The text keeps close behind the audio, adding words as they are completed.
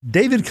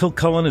David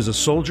Kilcullen is a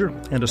soldier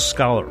and a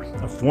scholar.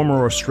 A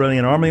former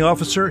Australian Army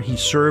officer, he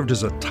served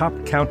as a top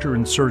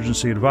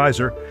counterinsurgency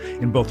advisor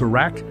in both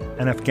Iraq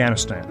and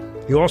Afghanistan.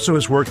 He also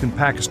has worked in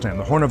Pakistan,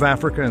 the Horn of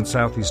Africa, and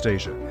Southeast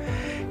Asia.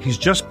 He's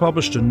just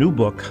published a new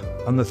book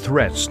on the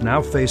threats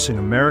now facing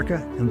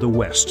America and the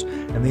West,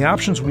 and the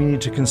options we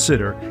need to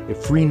consider if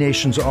free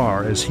nations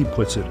are, as he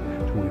puts it,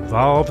 to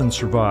evolve and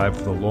survive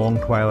for the long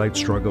twilight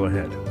struggle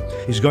ahead.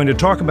 He's going to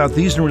talk about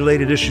these and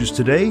related issues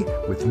today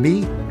with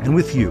me and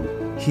with you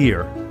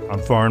here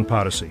on Foreign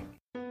Policy.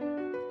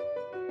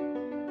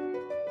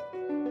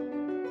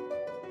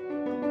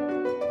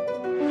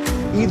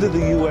 Either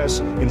the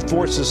U.S.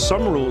 enforces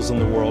some rules in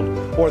the world,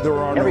 or there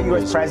are no rules. Every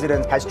U.S.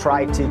 president has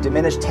tried to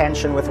diminish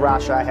tension with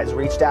Russia, has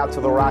reached out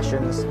to the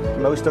Russians.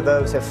 Most of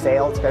those have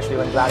failed, especially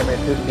when Vladimir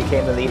Putin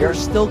became the leader. They're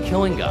still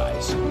killing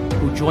guys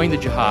who joined the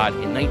jihad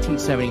in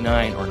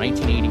 1979 or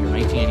 1980 or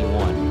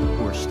 1981.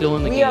 Still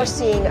in the game. We are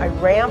seeing a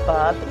ramp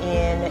up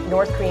in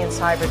North Korean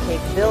cyber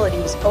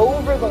capabilities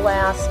over the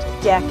last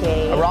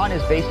decade. Iran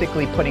is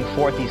basically putting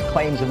forth these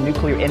claims of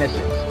nuclear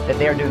innocence, that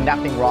they are doing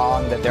nothing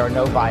wrong, that there are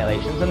no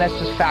violations, and that's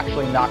just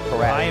factually not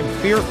correct. I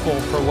am fearful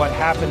for what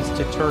happens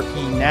to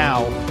Turkey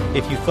now.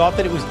 If you thought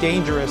that it was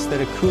dangerous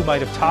that a coup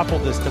might have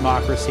toppled this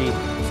democracy,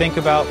 think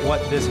about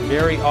what this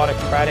very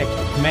autocratic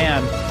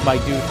man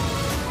might do.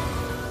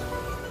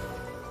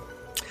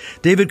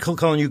 David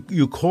Kilcullen,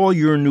 you call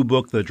your new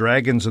book The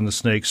Dragons and the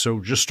Snakes,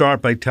 so just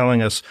start by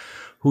telling us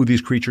who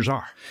these creatures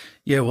are.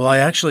 Yeah, well, I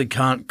actually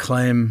can't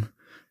claim,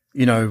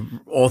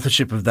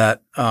 authorship of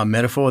that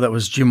metaphor. That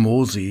was Jim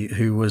Woolsey,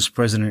 who was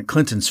President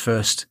Clinton's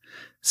first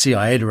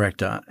CIA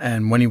director.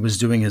 And when he was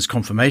doing his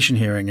confirmation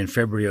hearing in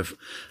February of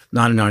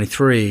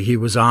 1993, he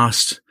was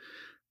asked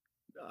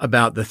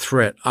about the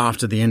threat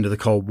after the end of the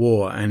Cold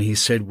War. And he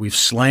said, "We've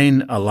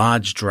slain a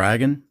large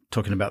dragon,"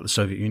 talking about the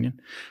Soviet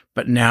Union,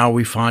 "but now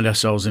we find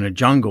ourselves in a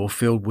jungle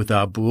filled with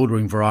a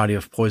bewildering variety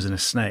of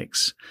poisonous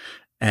snakes.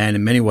 And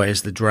in many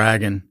ways, the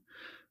dragon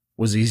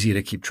was easier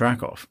to keep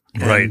track of."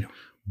 Right. And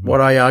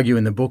what I argue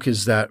in the book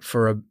is that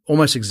for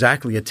almost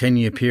exactly a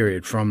 10-year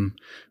period from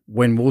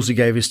when Woolsey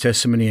gave his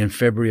testimony in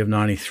February of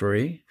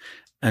 93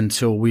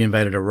 until we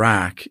invaded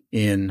Iraq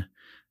in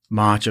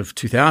March of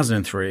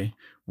 2003,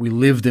 we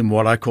lived in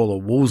what I call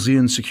a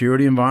Woolseyan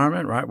security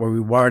environment, right, where we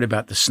worried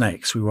about the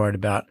snakes. We worried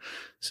about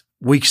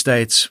weak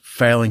states,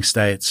 failing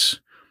states,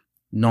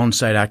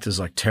 non-state actors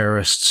like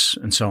terrorists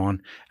and so on.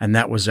 And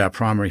that was our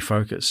primary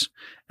focus.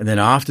 And then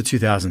after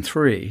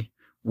 2003,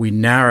 we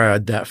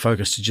narrowed that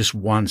focus to just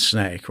one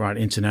snake, right?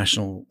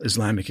 International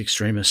Islamic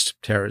extremist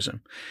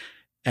terrorism.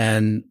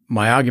 And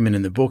my argument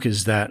in the book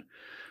is that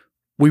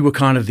we were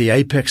kind of the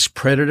apex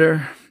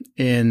predator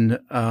in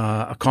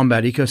a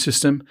combat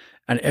ecosystem,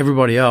 and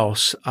everybody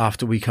else,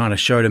 after we kind of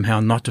showed them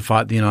how not to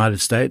fight the United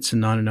States in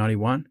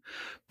 1991,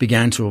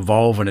 began to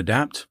evolve and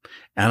adapt.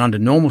 And under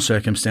normal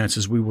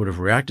circumstances, we would have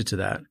reacted to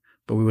that.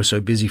 But we were so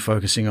busy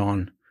focusing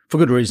on, for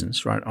good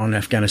reasons, right, on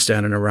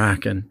Afghanistan and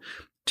Iraq and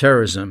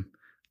terrorism,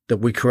 that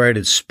we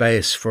created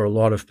space for a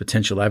lot of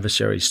potential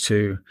adversaries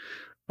to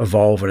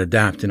evolve and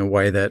adapt in a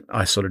way that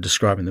I sort of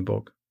describe in the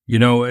book.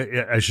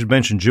 I should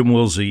mention Jim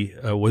Woolsey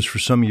was for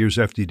some years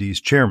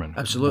FDD's chairman.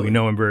 Absolutely. We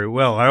know him very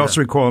well. I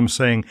also recall him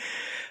saying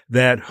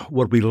that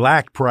what we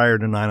lacked prior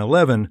to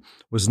 9/11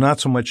 was not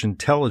so much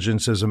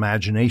intelligence as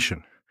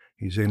imagination.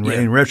 He's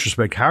in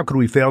retrospect, how could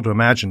we fail to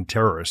imagine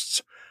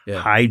terrorists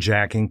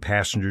hijacking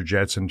passenger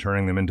jets and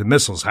turning them into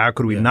missiles? How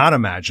could we not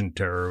imagine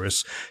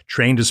terrorists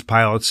trained as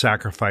pilots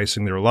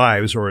sacrificing their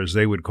lives, or as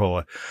they would call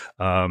it,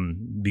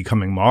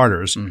 becoming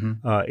martyrs,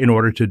 in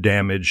order to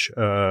damage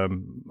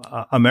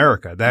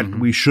America? That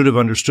we should have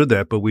understood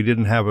that, but we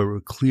didn't have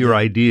a clear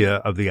idea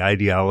of the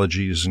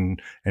ideologies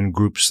and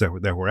groups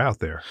that were out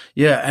there.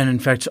 Yeah, and in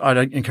fact,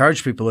 I'd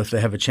encourage people, if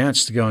they have a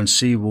chance, to go and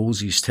see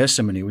Woolsey's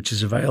testimony, which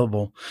is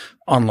available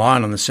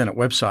online on the Senate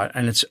website,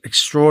 and it's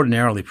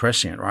extraordinarily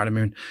prescient, right? I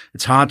mean,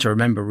 it's hard to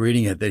remember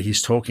reading it that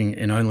he's talking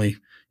in only,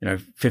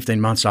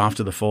 15 months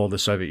after the fall of the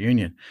Soviet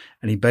Union.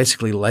 And he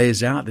basically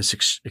lays out this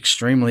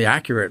extremely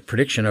accurate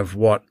prediction of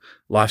what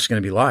life's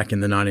going to be like in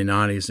the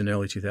 1990s and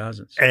early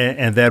 2000s.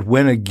 And that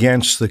went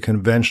against the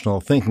conventional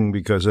thinking,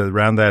 because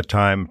around that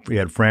time we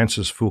had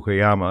Francis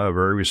Fukuyama, a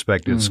very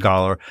respected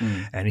scholar,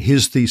 and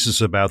his thesis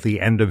about the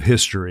end of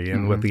history.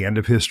 And what the end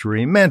of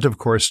history meant, of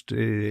course,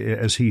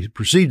 as he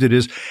perceived it,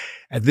 is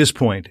at this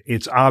point,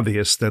 it's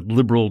obvious that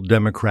liberal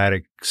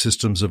democratic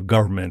systems of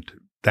government,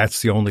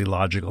 that's the only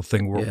logical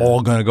thing. We're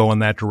all going to go in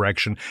that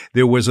direction.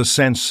 There was a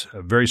sense,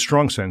 a very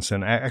strong sense,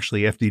 and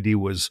actually FDD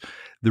was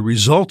the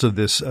result of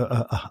this,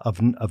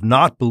 of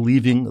not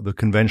believing the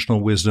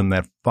conventional wisdom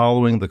that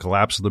following the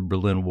collapse of the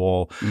Berlin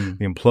Wall,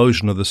 the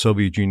implosion of the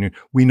Soviet Union,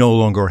 we no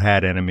longer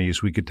had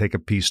enemies. We could take a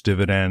peace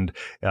dividend,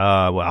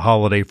 a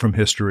holiday from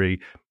history.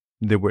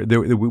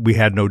 we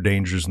had no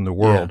dangers in the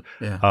world.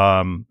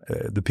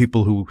 The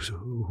people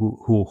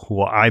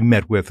who I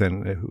met with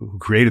and who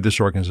created this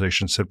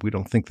organization said, we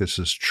don't think this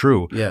is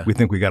true. We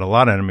think we got a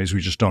lot of enemies.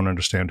 We just don't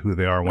understand who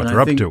they are and what they're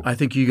up to. I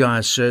think you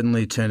guys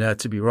certainly turned out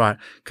to be right.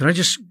 Can I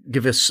just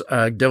give us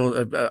a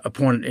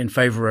point in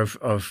favor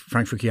of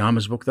Frank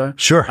Fukuyama's book, though?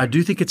 Sure. I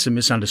do think it's a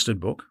misunderstood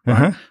book.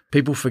 Right?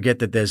 People forget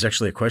that there's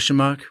actually a question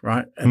mark,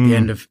 right, at the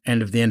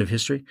end of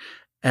history,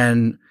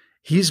 and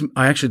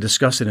I actually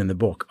discuss it in the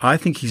book. I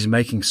think he's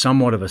making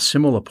somewhat of a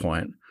similar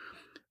point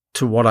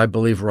to what I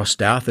believe Ross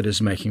Douthat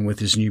is making with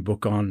his new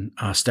book on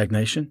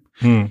stagnation.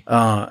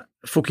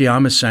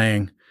 Fukuyama's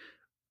saying,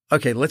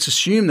 okay, let's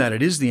assume that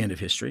it is the end of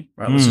history,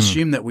 right? Let's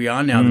assume that we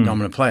are now the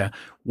dominant player.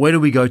 Where do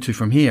we go to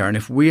from here? And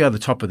if we are the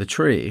top of the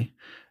tree,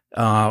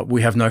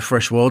 we have no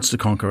fresh worlds to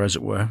conquer, as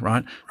it were,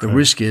 right? The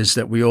risk is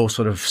that we all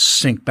sort of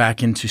sink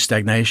back into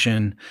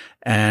stagnation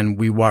and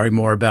we worry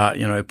more about,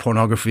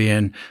 pornography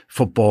and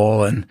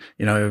football and,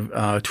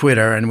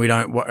 Twitter, and we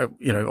don't,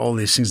 all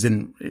these things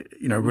didn't,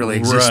 really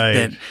exist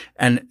then.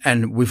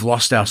 And we've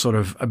lost our sort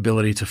of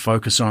ability to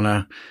focus on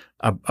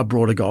a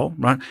broader goal,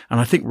 right? And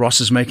I think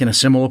Ross is making a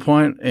similar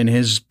point in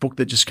his book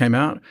that just came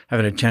out. I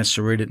haven't had a chance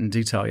to read it in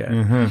detail yet.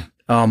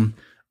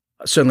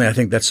 Certainly, I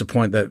think that's the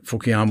point that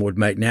Fukuyama would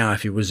make now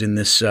if he was in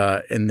this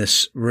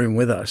room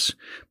with us.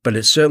 But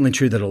it's certainly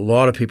true that a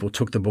lot of people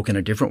took the book in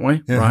a different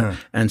way, right?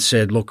 And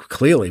said, "Look,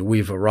 clearly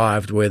we've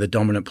arrived. We're the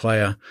dominant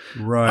player."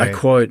 Right. I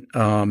quote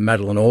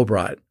Madeleine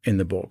Albright in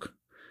the book,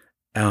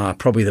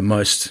 probably the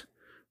most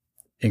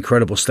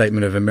incredible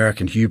statement of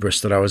American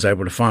hubris that I was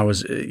able to find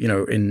was,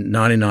 in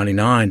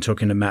 1999,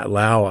 talking to Matt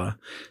Lauer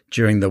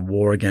during the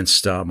war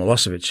against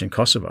Milosevic in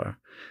Kosovo,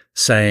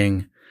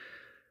 saying,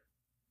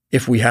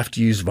 if we have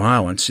to use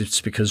violence,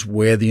 it's because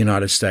we're the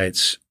United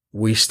States.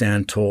 We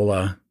stand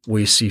taller.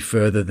 We see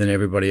further than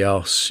everybody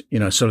else.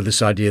 Sort of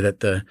this idea that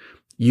the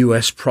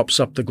U.S. props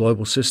up the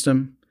global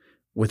system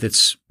with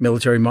its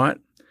military might.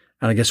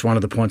 And I guess one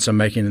of the points I'm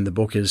making in the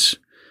book is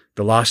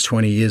the last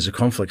 20 years of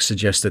conflict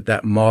suggests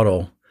that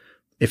model,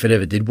 if it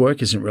ever did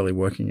work, isn't really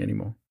working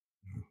anymore.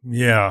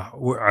 Yeah.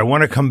 I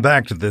want to come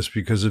back to this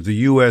because if the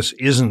U.S.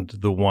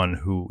 isn't the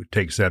one who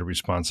takes that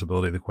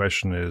responsibility, the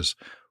question is,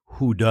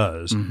 who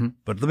does?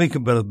 But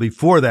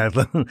before that,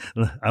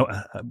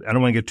 I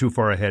don't want to get too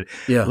far ahead.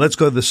 Let's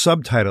go to the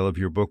subtitle of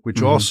your book,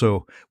 which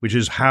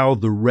is How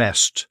the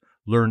Rest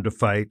Learned to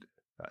Fight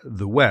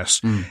the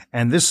West.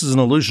 And this is an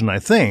allusion, I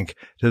think,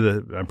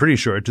 I'm pretty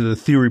sure, to the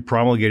theory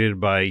promulgated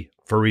by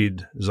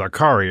Fareed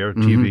Zakaria,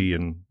 TV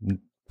and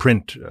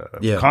print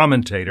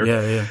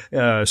commentator,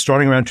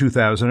 starting around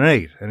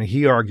 2008. And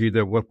he argued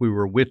that what we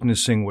were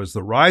witnessing was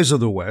the rise of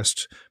the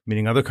West,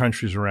 meaning other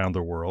countries around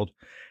the world,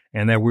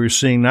 and that we were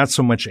seeing not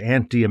so much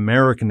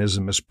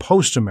anti-Americanism as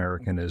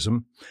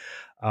post-Americanism,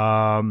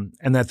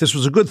 and that this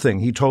was a good thing.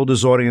 He told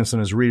his audience and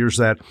his readers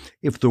that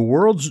if the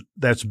world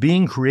that's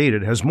being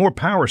created has more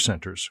power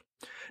centers,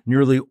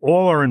 nearly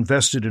all are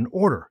invested in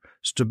order,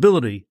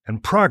 stability,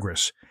 and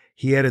progress.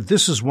 He added,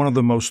 this is one of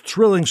the most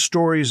thrilling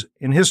stories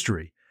in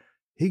history.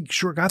 He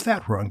sure got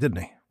that wrong,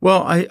 didn't he?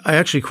 Well, I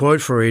actually quote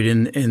Fareed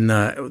in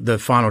the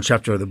final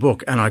chapter of the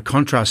book, and I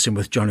contrast him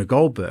with Jonah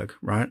Goldberg,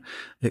 right,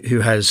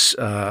 who has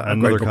a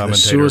great book, The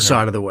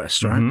Suicide of the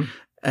West, right?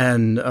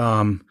 And,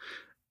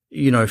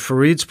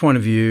 Fareed's point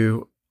of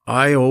view,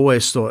 I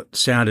always thought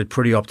sounded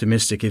pretty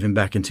optimistic even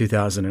back in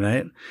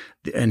 2008.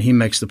 And he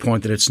makes the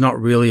point that it's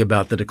not really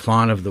about the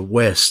decline of the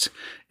West.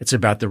 It's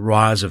about the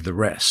rise of the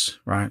rest,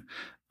 right?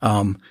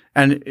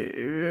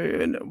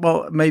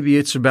 Maybe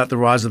it's about the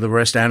rise of the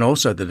rest and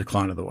also the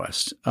decline of the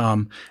West.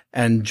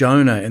 And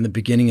Jonah, in the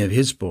beginning of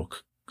his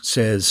book,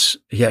 says,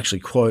 he actually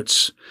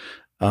quotes,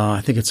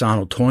 I think it's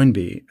Arnold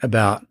Toynbee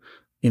about,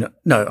 he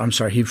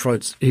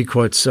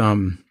quotes,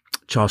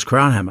 Charles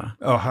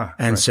Krauthammer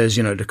and says,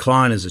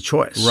 decline is a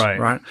choice,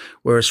 right?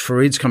 Whereas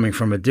Fareed's coming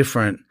from a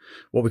different,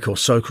 what we call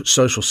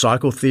social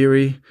cycle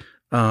theory,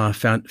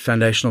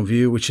 foundational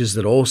view, which is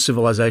that all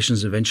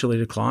civilizations eventually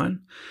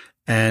decline.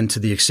 And to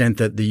the extent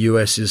that the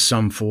U.S. is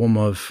some form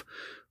of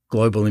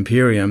global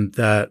imperium,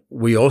 that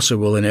we also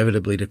will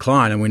inevitably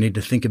decline, and we need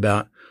to think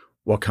about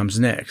what comes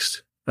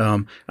next.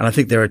 And I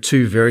think there are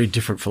two very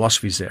different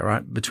philosophies there,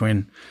 right,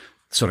 between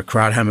sort of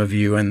Krauthammer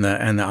view and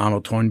the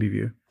Arnold Toynbee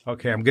view.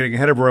 Okay, I'm getting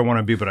ahead of where I want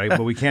to be,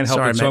 but we can't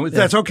help it. So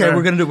that's okay.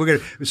 We're gonna.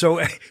 So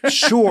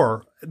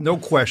sure, no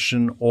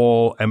question,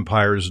 all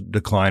empires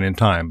decline in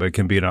time, but it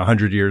can be in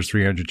 100 years,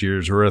 300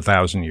 years, or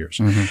 1,000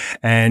 years.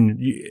 And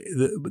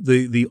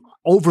the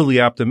overly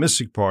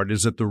optimistic part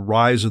is that the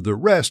rise of the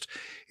rest,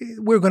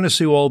 we're going to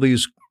see all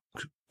these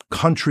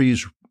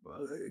countries,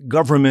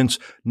 governments,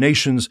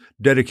 nations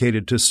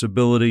dedicated to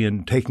stability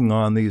and taking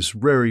on these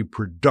very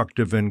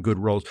productive and good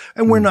roles.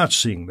 And we're not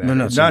seeing that.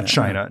 Not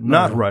China,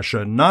 not Russia,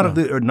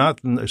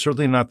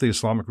 certainly not the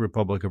Islamic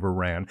Republic of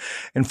Iran.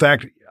 In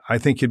fact, I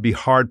think you'd be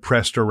hard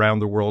pressed around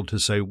the world to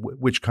say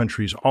which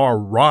countries are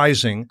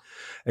rising,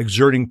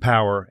 exerting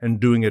power, and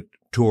doing it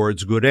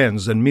towards good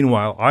ends. And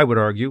meanwhile, I would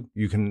argue,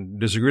 you can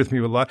disagree with me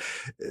a lot,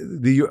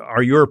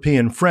 our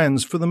European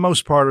friends, for the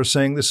most part, are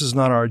saying this is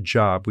not our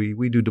job.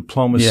 We do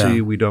diplomacy.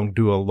 Yeah. We don't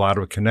do a lot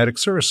of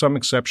kinetics. There are some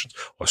exceptions.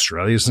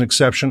 Australia is an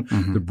exception.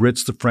 The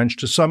Brits, the French,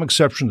 to some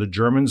exception. The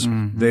Germans,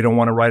 they don't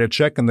want to write a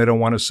check and they don't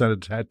want to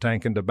send a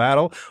tank into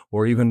battle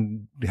or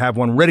even have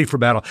one ready for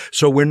battle.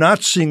 So we're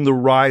not seeing the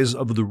rise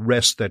of the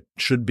rest that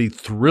should be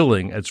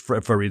thrilling, as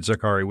Fareed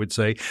Zakaria would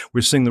say.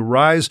 We're seeing the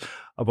rise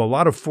of a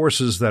lot of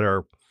forces that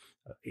are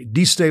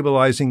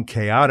destabilizing,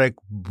 chaotic,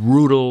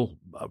 brutal,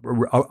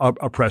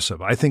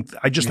 oppressive. I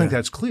just think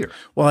that's clear.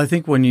 Well, I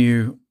think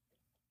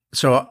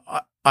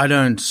I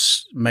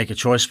don't make a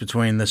choice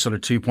between the sort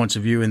of 2 points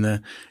of view in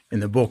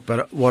the book,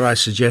 but what I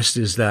suggest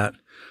is that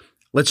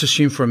let's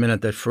assume for a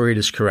minute that Fareed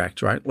is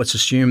correct, right? Let's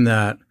assume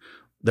that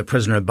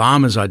President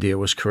Obama's idea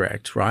was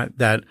correct, right?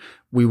 That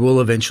we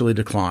will eventually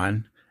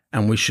decline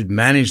and we should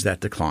manage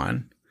that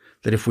decline.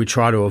 That if we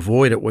try to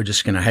avoid it, we're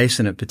just going to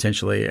hasten it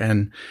potentially.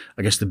 And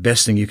I guess the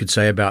best thing you could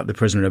say about the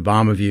President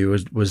Obama view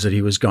was that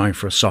he was going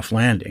for a soft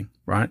landing,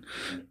 right?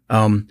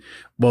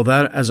 Well,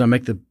 that, as I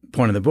make the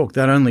point in the book,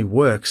 that only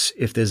works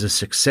if there's a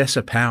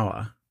successor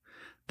power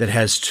that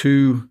has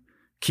two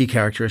key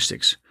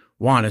characteristics.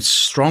 One, it's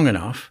strong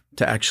enough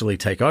to actually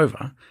take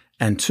over.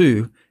 And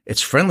two,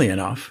 it's friendly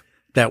enough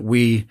that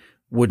we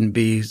wouldn't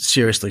be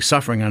seriously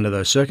suffering under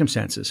those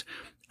circumstances.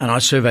 And I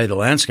survey the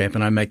landscape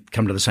and I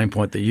come to the same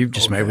point that you've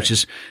just made, which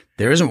is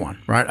there isn't one,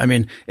 right? I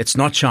mean, it's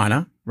not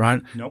China,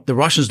 right? Nope. The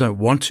Russians don't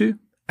want to,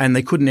 and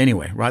they couldn't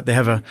anyway, right? They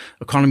have an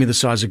economy the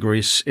size of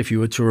Greece. If you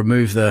were to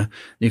remove the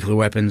nuclear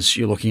weapons,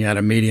 you're looking at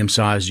a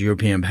medium-sized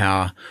European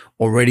power.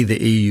 Already the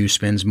EU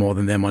spends more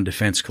than them on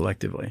defense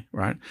collectively,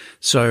 right?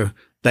 So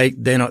they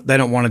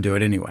don't want to do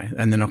it anyway,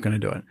 and they're not going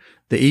to do it.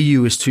 The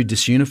EU is too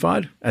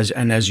disunified,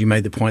 as you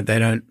made the point, they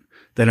don't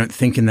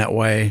think in that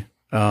way,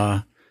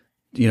 to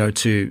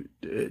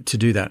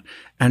do that.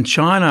 And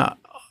China,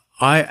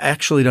 I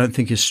actually don't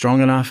think is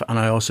strong enough, and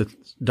I also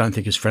don't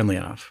think is friendly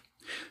enough.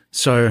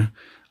 So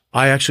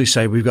I actually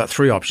say we've got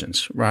three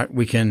options, right?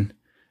 We can,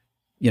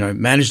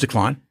 manage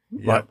decline.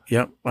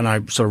 Yep. And I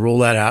sort of rule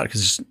that out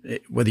because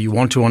whether you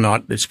want to or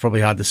not, it's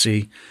probably hard to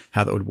see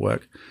how that would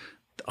work.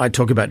 I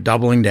talk about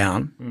doubling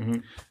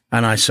down,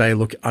 and I say,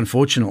 look,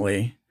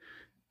 unfortunately,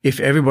 if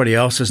everybody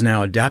else has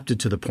now adapted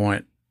to the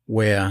point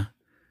where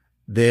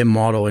their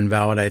model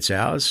invalidates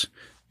ours,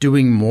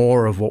 doing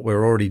more of what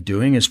we're already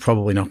doing is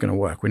probably not going to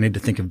work. We need to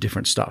think of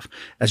different stuff.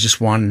 As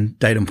just one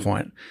datum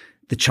point,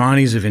 the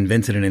Chinese have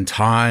invented an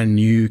entire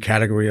new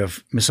category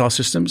of missile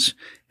systems,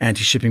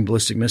 anti-shipping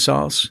ballistic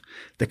missiles,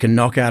 that can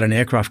knock out an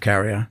aircraft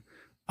carrier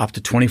up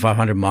to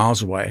 2,500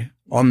 miles away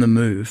on the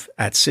move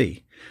at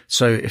sea.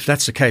 So if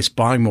that's the case,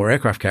 buying more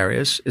aircraft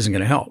carriers isn't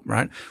going to help,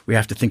 right? We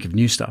have to think of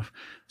new stuff.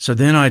 So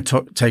then I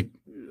take,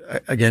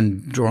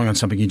 again, drawing on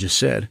something you just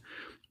said,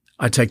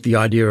 I take the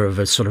idea of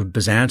a sort of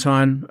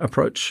Byzantine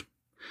approach.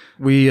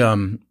 We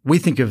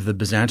think of the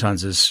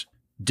Byzantines as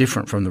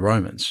different from the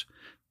Romans.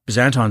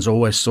 Byzantines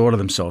always thought of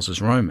themselves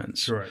as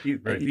Romans. Right.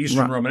 The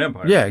Eastern Roman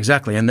Empire. Yeah,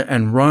 exactly.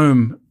 And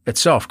Rome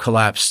itself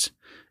collapsed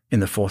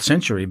in the 4th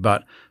century,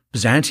 but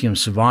Byzantium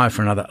survived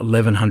for another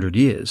 1,100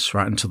 years,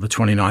 right, until the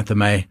 29th of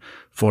May,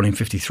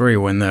 1453,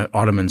 when the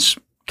Ottomans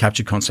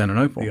captured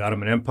Constantinople. The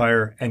Ottoman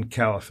Empire and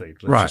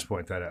Caliphate. Let's just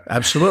point that out.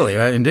 Absolutely,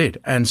 indeed.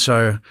 And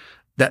so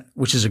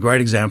which is a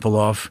great example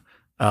of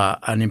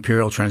an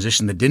imperial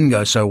transition that didn't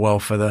go so well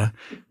for the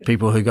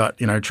people who got,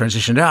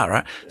 transitioned out,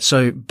 right?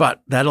 So,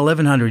 but that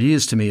 1,100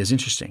 years to me is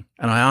interesting.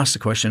 And I asked the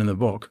question in the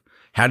book,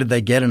 how did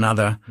they get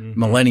another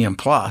millennium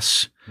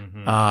plus?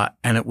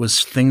 And it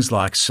was things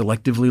like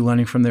selectively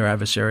learning from their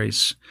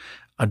adversaries,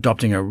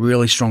 adopting a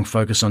really strong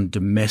focus on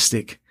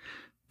domestic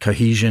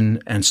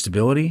cohesion and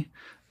stability,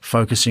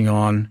 focusing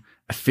on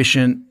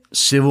efficient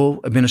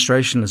civil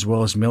administration as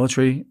well as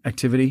military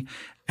activity,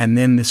 and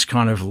then this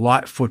kind of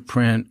light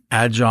footprint,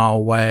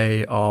 agile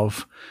way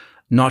of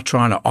not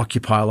trying to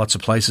occupy lots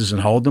of places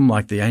and hold them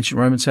like the ancient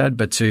Romans had,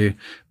 but to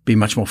be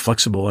much more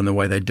flexible in the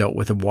way they dealt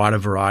with a wider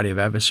variety of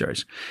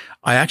adversaries.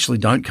 I actually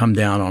don't come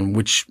down on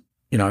which,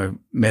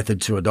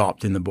 method to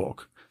adopt in the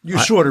book. You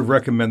sort of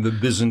recommend the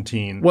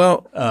Byzantine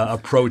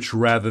approach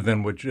rather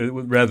than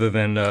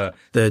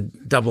the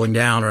doubling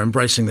down or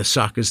embracing the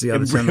suck is the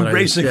other term.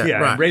 Embracing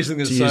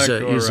the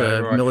suck. Use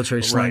a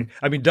military slang. Right.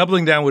 I mean,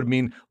 doubling down would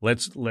mean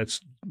let's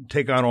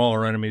take on all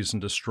our enemies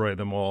and destroy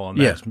them all.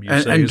 And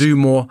and do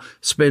more,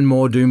 spend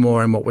more, do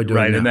more in what we're doing.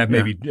 Right, now. and that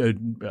may be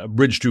a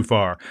bridge too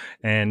far.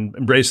 And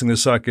embracing the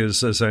suck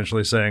is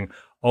essentially saying,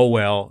 oh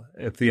well,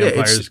 if the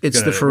empire's going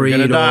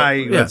to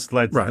die,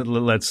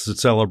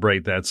 let's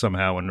celebrate that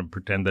somehow and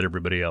pretend that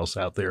everybody else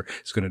out there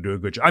is going to do a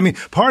good job. I mean,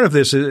 part of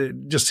this is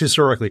just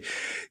historically,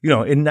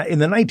 in the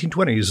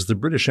 1920s, the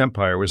British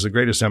Empire was the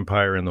greatest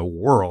empire in the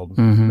world,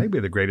 maybe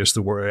the greatest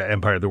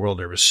empire the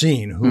world ever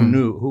seen. Who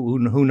knew?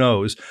 Who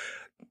knows?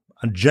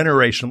 A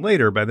generation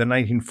later, by the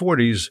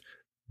 1940s,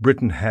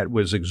 Britain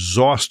was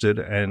exhausted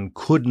and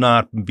could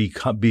not be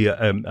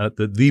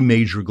the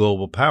major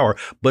global power,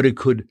 but it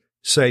could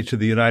say to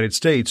the United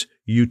States,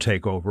 you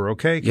take over,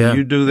 okay? Can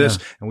you do this?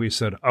 Yeah. And we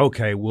said,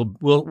 okay, we'll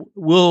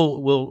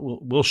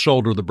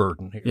shoulder the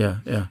burden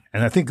here. Yeah.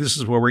 And I think this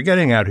is where we're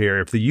getting at here.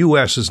 If the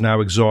U.S. is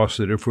now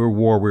exhausted, if we're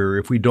war weary,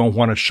 if we don't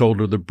want to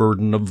shoulder the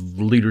burden of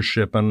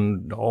leadership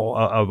and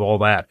all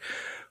that,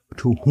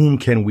 to whom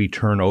can we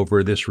turn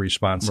over this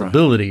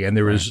responsibility? Right.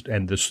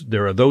 And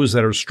there are those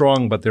that are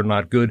strong, but they're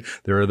not good.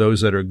 There are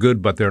those that are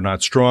good, but they're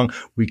not strong.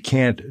 We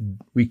can't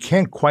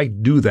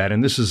quite do that.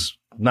 And this is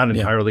not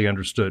entirely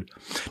understood.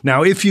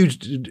 Now, if you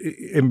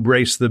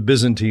embrace the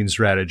Byzantine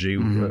strategy,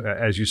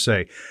 as you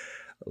say,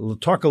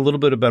 talk a little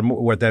bit about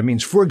what that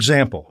means. For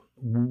example,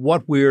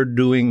 what we're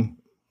doing,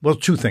 well,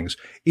 two things.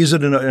 Is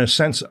it in a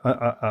sense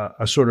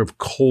a sort of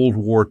Cold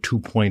War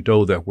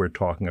 2.0 that we're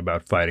talking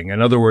about fighting?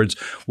 In other words,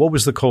 what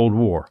was the Cold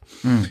War?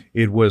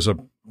 It was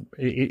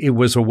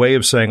a way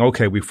of saying,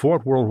 okay, we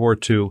fought World War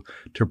II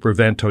to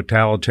prevent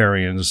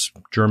totalitarians,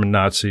 German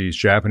Nazis,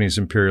 Japanese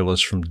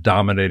imperialists from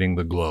dominating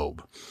the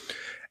globe.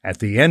 At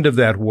the end of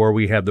that war,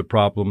 we had the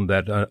problem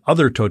that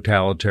other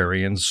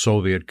totalitarians,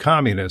 Soviet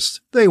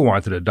communists, they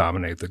wanted to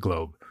dominate the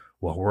globe.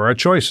 What were our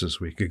choices?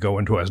 We could go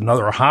into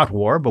another hot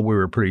war, but we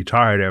were pretty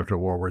tired after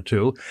World War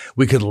II.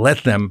 We could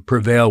let them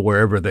prevail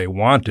wherever they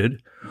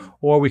wanted,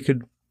 or we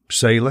could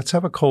say, let's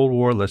have a Cold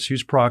War, let's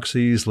use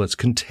proxies, let's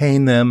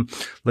contain them,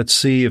 let's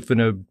see if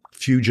in a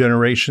few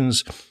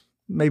generations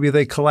maybe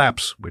they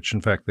collapse, which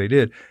in fact they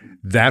did.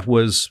 That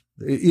was,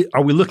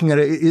 are we looking at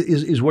it,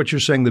 is what you're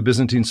saying the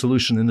Byzantine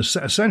solution in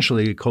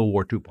essentially Cold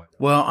War 2.0?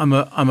 Well,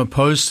 I'm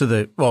opposed to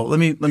the, well, let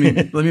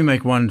me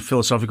make one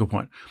philosophical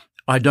point.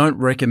 I don't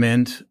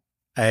recommend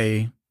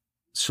a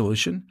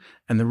solution.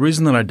 And the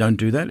reason that I don't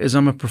do that is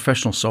I'm a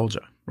professional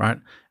soldier, right?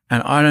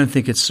 And I don't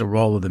think it's the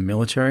role of the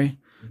military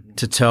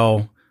to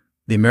tell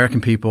the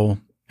American people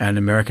and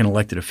American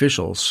elected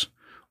officials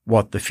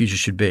what the future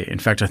should be. In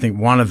fact, I think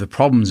one of the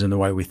problems in the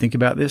way we think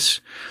about this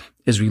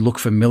is we look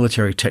for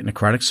military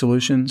technocratic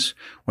solutions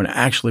when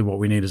actually what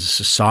we need is a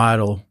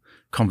societal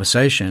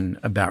conversation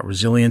about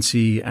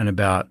resiliency and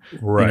about,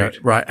 right.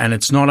 Right. And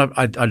it's not,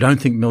 I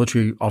don't think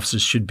military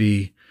officers should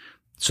be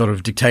sort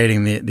of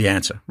dictating the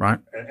answer, right?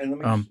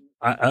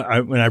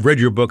 When I've read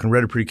your book and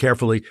read it pretty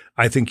carefully,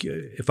 I think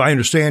if I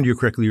understand you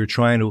correctly, you're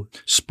trying to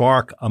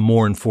spark a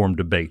more informed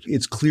debate.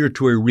 It's clear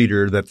to a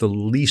reader that the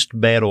least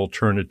bad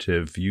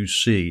alternative you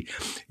see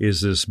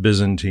is this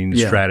Byzantine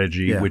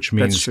strategy, which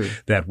means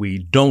that we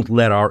don't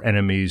let our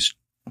enemies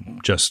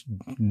just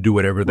do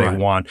whatever they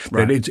want.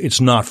 That it's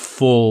not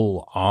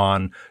full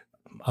on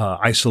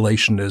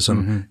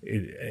isolationism.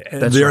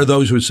 There are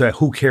those who say,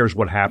 who cares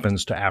what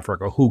happens to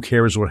Africa? Who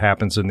cares what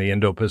happens in the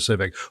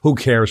Indo-Pacific? Who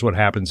cares what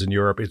happens in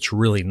Europe? It's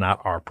really not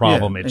our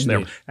problem. It's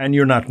there. And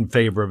you're not in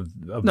favor of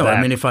that. No,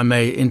 I mean, if I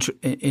may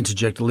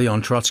interject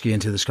Leon Trotsky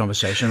into this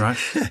conversation, right?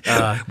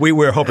 We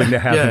were hoping to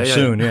have him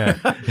soon,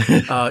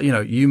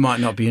 you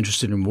might not be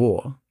interested in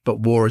war, but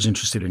war is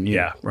interested in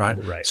you,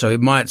 right? So it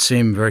might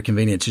seem very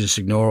convenient to just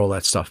ignore all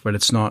that stuff, but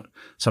it's not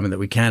something that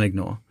we can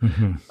ignore.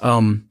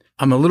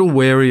 I'm a little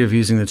wary of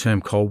using the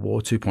term Cold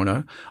War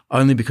 2.0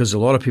 only because a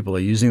lot of people are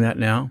using that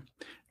now.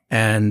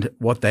 And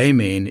what they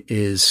mean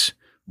is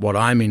what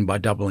I mean by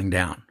doubling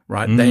down,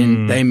 right?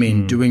 They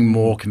mean doing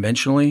more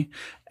conventionally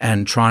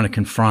and trying to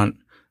confront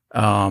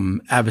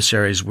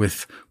adversaries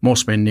with more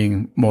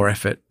spending, more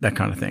effort, that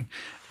kind of thing.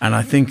 And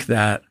I think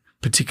that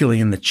particularly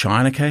in the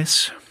China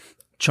case,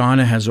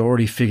 China has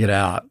already figured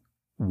out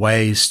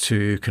ways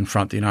to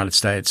confront the United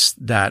States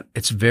that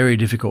it's very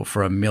difficult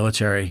for a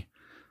military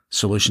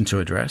solution to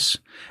address.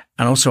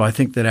 And also I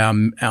think that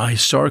our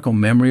historical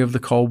memory of the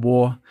Cold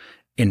War,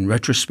 in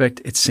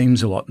retrospect, it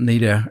seems a lot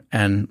neater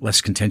and less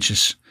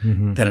contentious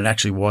than it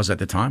actually was at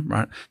the time,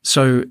 right?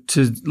 So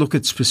to look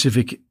at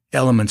specific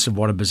elements of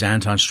what a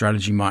Byzantine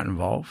strategy might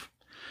involve,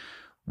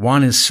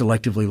 one is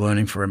selectively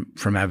learning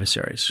from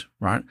adversaries,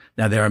 right?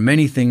 Now, there are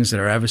many things that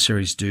our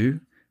adversaries do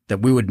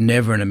that we would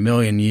never in a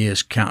million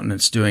years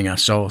countenance doing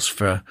ourselves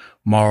for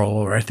moral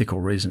or ethical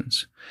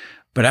reasons.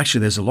 But actually,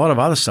 there's a lot of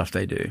other stuff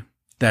they do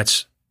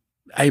that's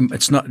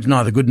it's not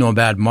neither good nor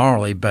bad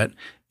morally, but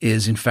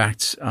is in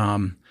fact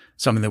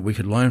something that we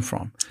could learn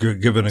from.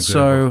 Give an example.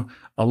 So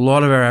a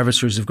lot of our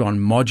adversaries have gone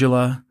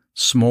modular,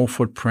 small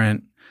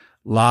footprint,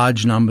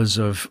 large numbers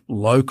of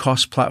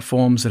low-cost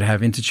platforms that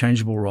have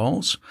interchangeable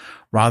roles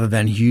rather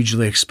than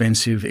hugely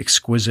expensive,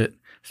 exquisite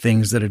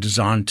things that are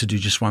designed to do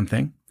just one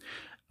thing.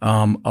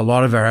 A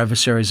lot of our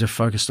adversaries have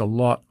focused a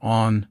lot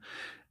on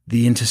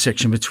the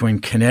intersection between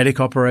kinetic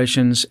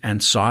operations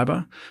and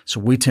cyber. So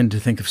we tend to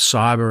think of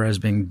cyber as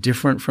being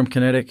different from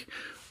kinetic,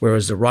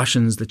 whereas the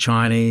Russians, the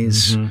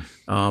Chinese,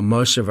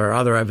 most of our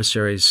other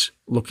adversaries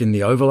look in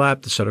the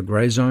overlap, the sort of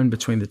gray zone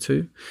between the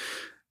two.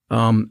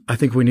 I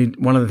think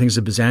one of the things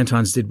the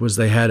Byzantines did was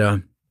they had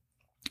a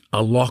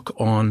lock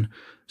on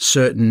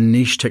certain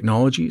niche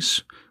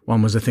technologies.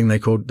 One was a thing they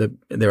called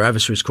their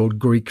adversaries called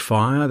Greek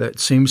fire. That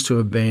seems to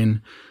have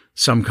been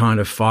some kind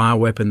of fire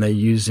weapon they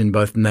used in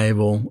both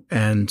naval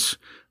and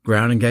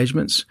ground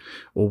engagements.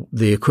 Or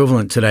the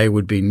equivalent today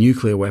would be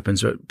nuclear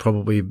weapons, but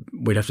probably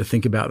we'd have to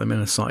think about them in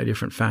a slightly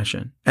different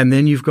fashion. And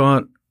then you've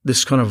got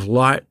this kind of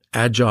light,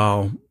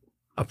 agile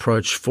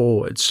approach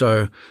forward.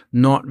 So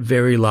not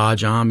very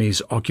large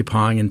armies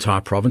occupying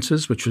entire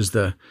provinces, which was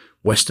the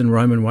Western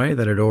Roman way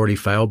that had already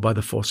failed by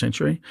the 4th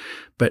century,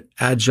 but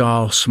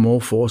agile, small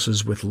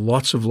forces with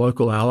lots of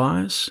local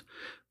allies,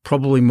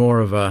 probably more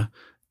of a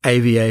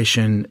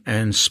aviation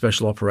and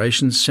special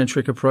operations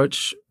centric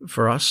approach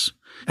for us.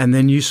 And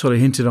then you sort of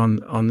hinted on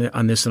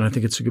this, and I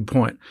think it's a good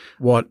point.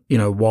 What,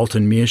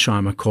 Walton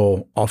Mearsheimer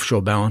call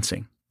offshore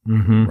balancing,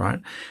 right?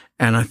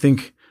 And I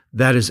think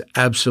that is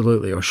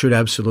absolutely, or should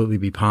absolutely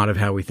be part of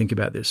how we think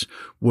about this.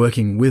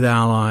 Working with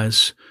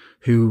allies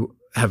who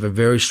have a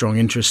very strong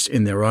interest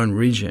in their own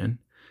region,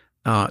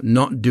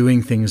 not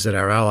doing things that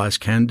our allies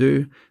can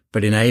do,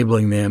 but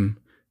enabling them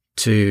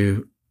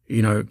to,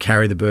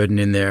 carry the burden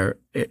in their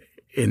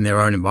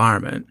own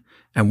environment,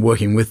 and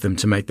working with them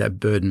to make that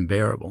burden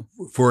bearable.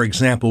 For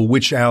example,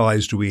 which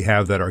allies do we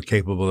have that are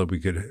capable that we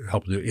could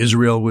help do?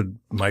 Israel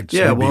might be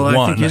one.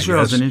 I think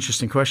Israel is an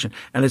interesting question.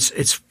 And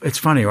it's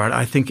funny, right?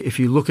 I think if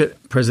you look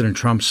at President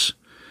Trump's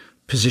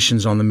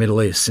positions on the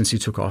Middle East since he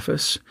took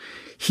office,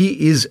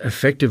 he is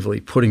effectively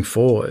putting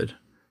forward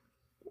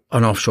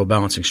an offshore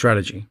balancing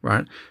strategy,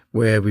 right?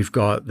 Where we've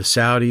got the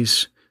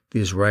Saudis,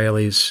 the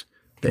Israelis,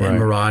 the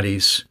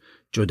Emiratis,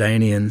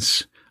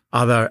 Jordanians,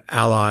 other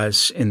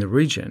allies in the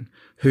region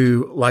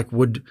who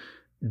would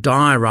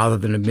die rather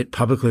than admit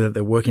publicly that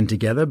they're working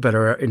together, but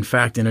are in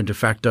fact in a de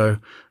facto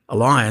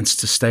alliance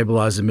to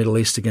stabilize the Middle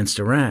East against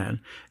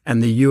Iran.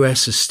 And the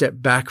US has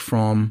stepped back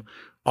from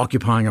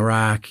occupying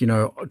Iraq,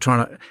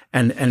 trying to,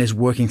 and is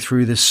working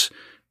through this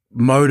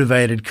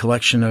motivated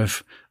collection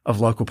of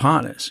local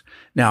partners.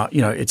 Now,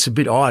 it's a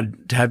bit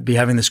odd to be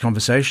having this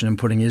conversation and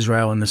putting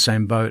Israel in the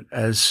same boat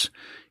as,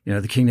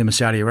 the Kingdom of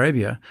Saudi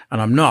Arabia,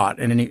 and I'm not,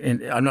 and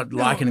I'm not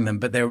likening them,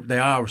 but they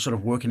are sort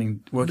of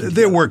working.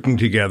 They're working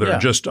together,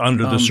 just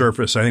under the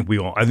surface. I think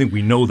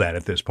we know that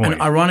at this point.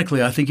 And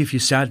ironically, I think if you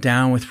sat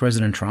down with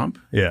President Trump,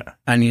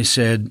 and you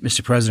said,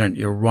 "Mr. President,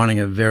 you're running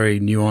a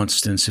very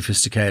nuanced and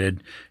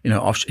sophisticated,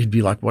 he'd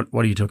be like, "What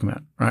are you talking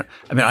about?" Right?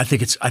 I mean, I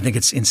think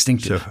it's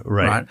instinctive,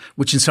 right?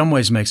 Which in some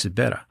ways makes it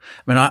better.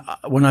 I mean,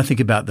 when I think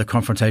about the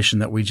confrontation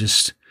that we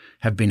just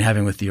have been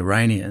having with the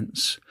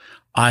Iranians,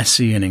 I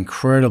see an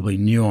incredibly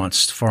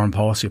nuanced foreign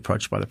policy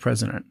approach by the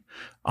president.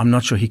 I'm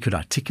not sure he could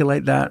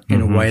articulate that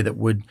in a way that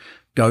would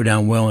go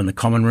down well in the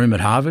common room at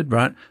Harvard,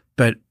 right?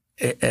 But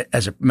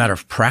as a matter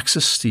of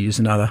praxis, to use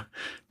another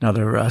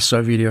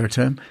Soviet era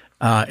term,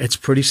 it's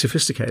pretty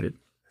sophisticated.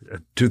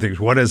 Two things.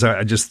 One is I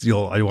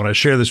want to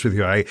share this with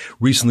you. I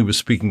recently was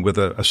speaking with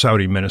a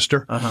Saudi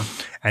minister,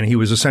 and he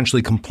was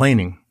essentially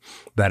complaining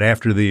that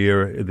after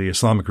the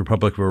Islamic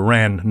Republic of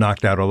Iran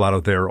knocked out a lot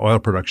of their oil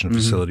production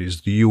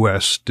facilities, the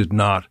U.S. did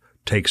not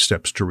take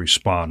steps to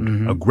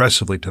respond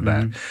aggressively to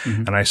that.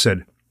 And I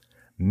said,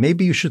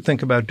 maybe you should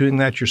think about doing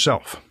that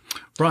yourself.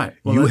 Right.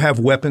 Well, you have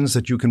weapons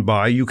that you can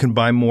buy. You can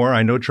buy more.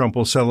 I know Trump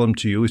will sell them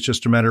to you. It's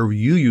just a matter of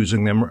you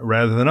using them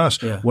rather than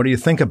us. Yeah. What do you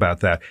think about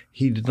that?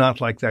 He did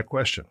not like that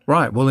question.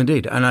 Right. Well,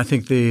 indeed. And I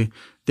think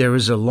there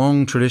is a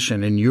long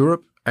tradition in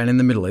Europe and in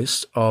the Middle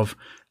East of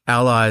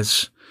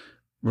allies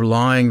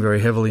relying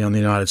very heavily on the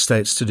United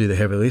States to do the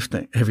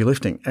heavy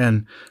lifting.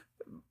 And,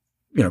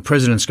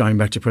 presidents going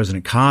back to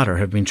President Carter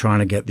have been trying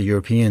to get the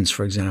Europeans,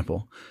 for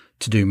example,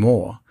 to do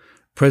more.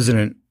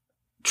 President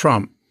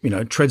Trump,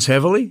 treads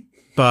heavily,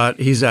 but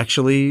he's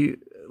actually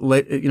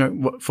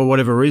for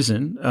whatever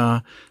reason,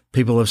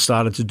 people have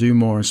started to do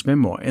more and spend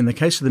more. In the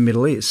case of the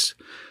Middle East,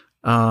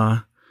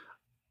 I've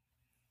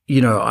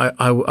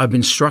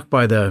been struck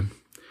by I don't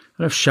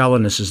know if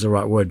shallowness is the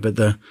right word, but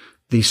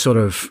the sort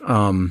of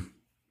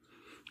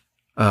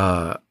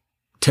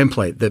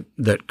template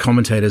that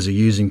commentators are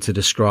using to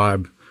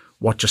describe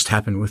what just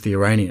happened with the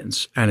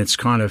Iranians. And it's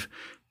kind of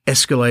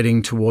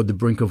escalating toward the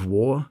brink of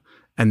war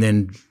and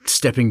then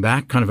stepping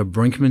back, kind of a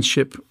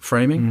brinkmanship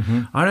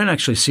framing. I don't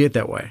actually see it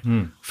that way.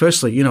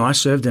 Firstly, I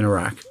served in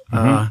Iraq.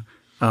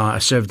 I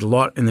served a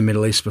lot in the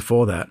Middle East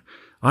before that.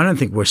 I don't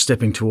think we're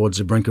stepping towards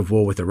the brink of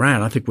war with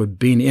Iran. I think we've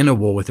been in a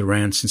war with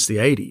Iran since the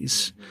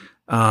 80s.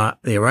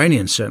 The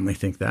Iranians certainly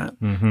think that.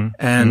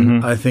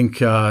 And I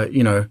think,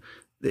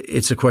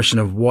 it's a question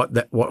of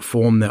what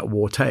form that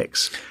war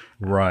takes.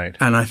 Right.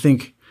 And I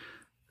think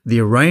the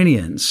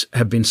Iranians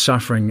have been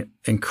suffering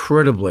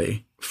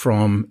incredibly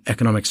from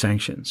economic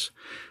sanctions.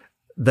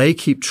 They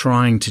keep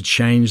trying to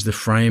change the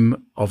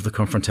frame of the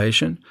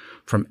confrontation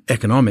from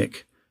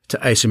economic to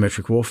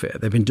asymmetric warfare.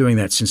 They've been doing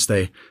that since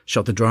they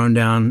shot the drone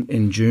down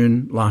in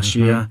June last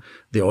year,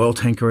 the oil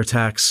tanker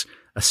attacks,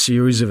 a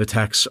series of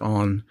attacks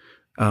on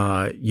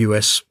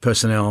U.S.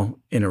 personnel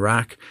in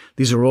Iraq.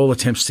 These are all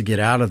attempts to get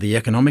out of the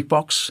economic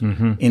box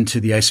into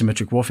the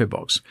asymmetric warfare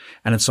box.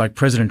 And it's like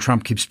President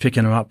Trump keeps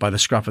picking them up by the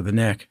scruff of the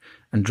neck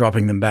and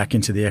dropping them back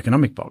into the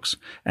economic box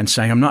and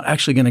saying, I'm not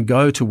actually going to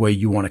go to where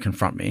you want to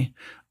confront me.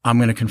 I'm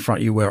going to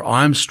confront you where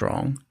I'm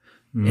strong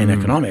in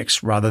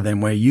economics rather than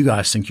where you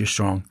guys think you're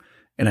strong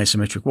in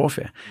asymmetric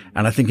warfare.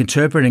 And I think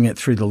interpreting it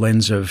through the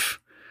lens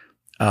of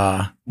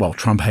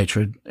Trump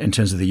hatred in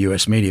terms of the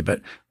US media,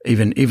 but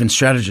even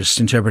strategists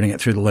interpreting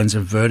it through the lens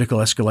of vertical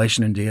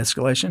escalation and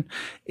de-escalation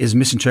is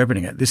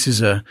misinterpreting it. This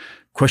is a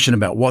question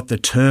about what the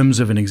terms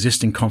of an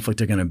existing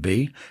conflict are going to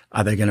be.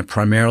 Are they going to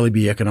primarily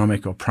be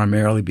economic or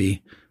primarily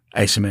be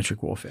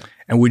asymmetric warfare?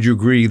 And would you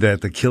agree that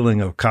the killing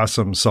of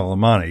Qasem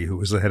Soleimani, who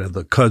was the head of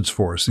the Quds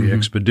Force, the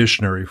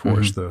expeditionary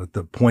force,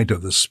 the point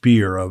of the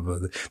spear of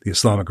the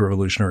Islamic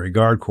Revolutionary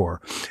Guard Corps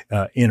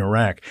in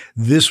Iraq,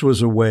 this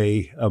was a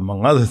way,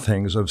 among other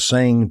things, of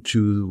saying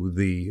to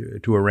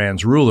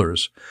Iran's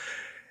rulers,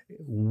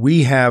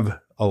 we have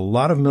a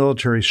lot of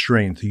military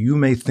strength. You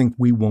may think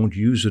we won't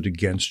use it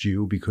against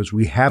you because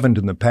we haven't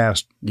in the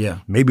past. Yeah.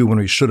 Maybe when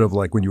we should have,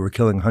 like when you were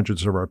killing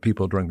hundreds of our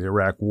people during the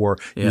Iraq War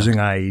using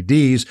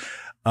IEDs.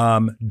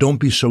 Don't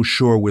be so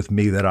sure with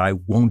me that I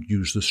won't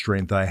use the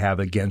strength I have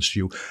against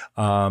you.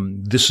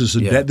 This is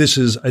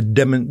a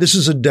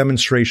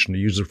demonstration, to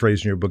use the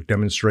phrase in your book,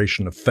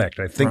 demonstration effect.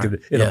 I think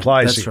it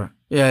applies that's here. Right.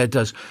 Yeah, it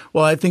does.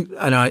 Well, I think,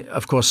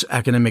 of course,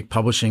 academic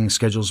publishing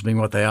schedules being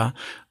what they are.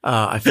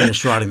 I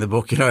finished writing the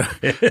book,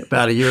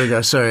 about a year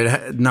ago.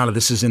 So none of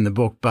this is in the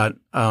book. But,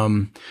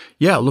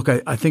 look,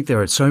 I think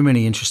there are so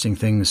many interesting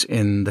things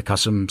in the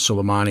Qasem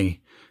Soleimani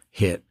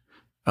hit.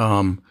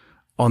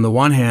 On the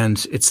one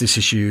hand, it's this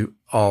issue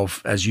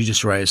of, as you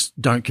just raised,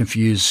 don't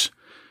confuse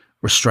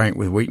restraint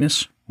with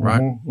weakness,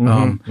 right?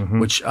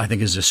 Which I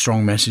think is a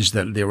strong message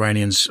that the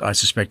Iranians, I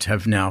suspect,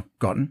 have now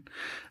gotten.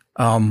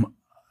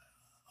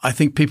 I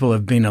think people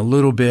have been a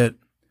little bit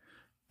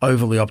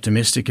overly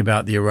optimistic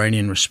about the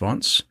Iranian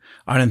response.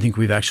 I don't think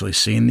we've actually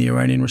seen the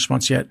Iranian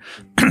response yet.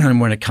 And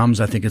when it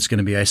comes, I think it's going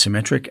to be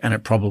asymmetric, and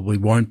it probably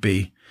won't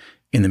be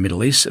in the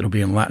Middle East. It'll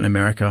be in Latin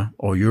America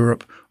or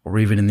Europe or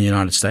even in the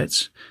United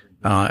States.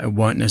 It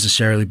won't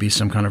necessarily be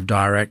some kind of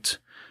direct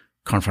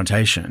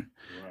confrontation.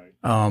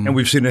 And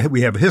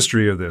we have a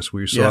history of this.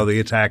 We saw the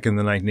attack in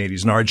the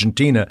 1980s in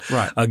Argentina,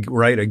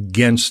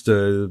 against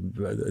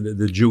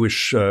the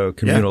Jewish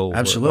communal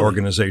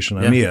organization,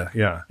 AMIA.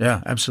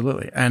 Yeah,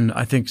 absolutely. And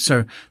I think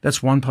so.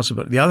 That's one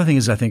possibility. The other thing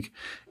is, I think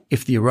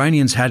if the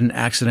Iranians hadn't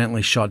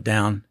accidentally shot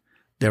down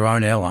their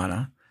own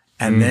airliner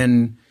and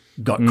then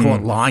got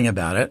caught lying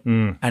about it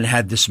and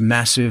had this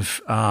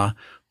massive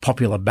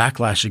popular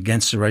backlash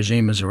against the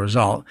regime as a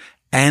result,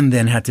 and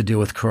then had to deal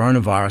with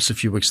coronavirus a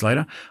few weeks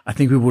later, I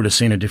think we would have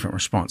seen a different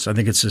response. I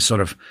think it's a sort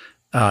of,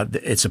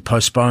 it's a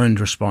postponed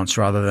response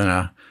rather than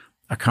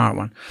a current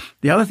one.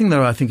 The other thing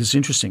that I think is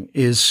interesting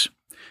is,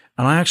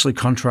 and I actually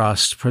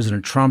contrast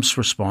President Trump's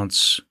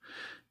response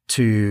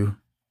to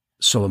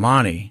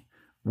Soleimani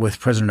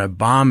with President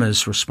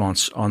Obama's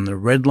response on the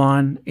Red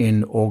Line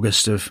in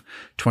August of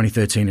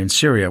 2013 in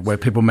Syria, where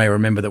people may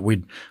remember that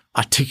we'd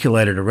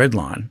articulated a red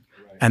line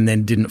and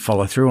then didn't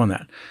follow through on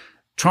that.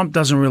 Trump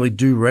doesn't really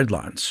do red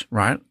lines,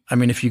 right? I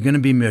mean, if you're going to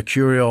be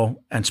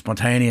mercurial and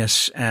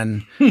spontaneous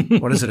and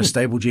a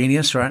stable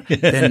genius, right?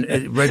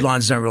 Then red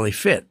lines don't really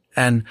fit.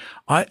 And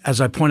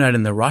as I point out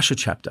in the Russia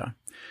chapter,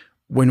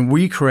 when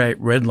we create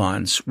red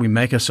lines, we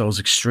make ourselves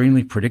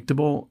extremely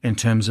predictable in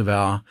terms of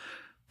our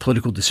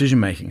political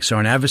decision making. So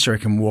an adversary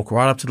can walk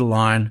right up to the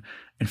line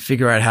and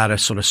figure out how to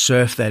sort of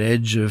surf that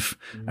edge of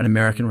an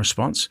American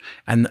response.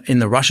 And in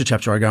the Russia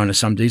chapter, I go into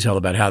some detail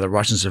about how the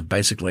Russians have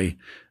basically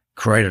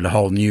created a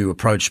whole new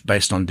approach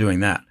based on doing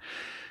that.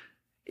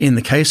 In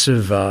the case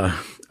of the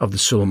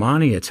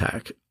Soleimani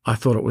attack, I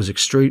thought it was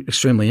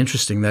extremely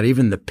interesting that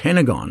even the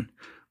Pentagon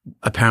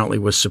apparently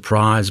was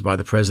surprised by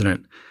the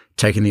president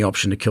taking the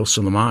option to kill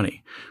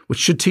Soleimani, which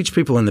should teach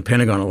people in the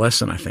Pentagon a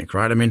lesson, I think,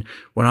 right? I mean,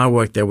 when I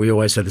worked there, we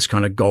always had this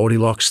kind of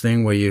Goldilocks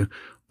thing where you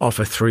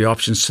offer three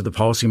options to the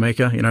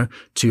policymaker,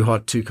 too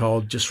hot, too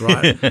cold, just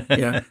right.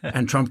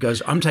 And Trump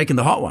goes, I'm taking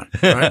the hot one,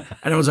 right? And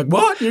everyone's like,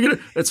 what?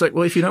 It's like,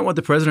 well, if you don't want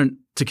the president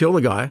to kill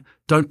the guy,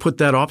 don't put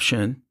that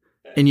option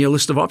in your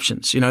list of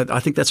options. I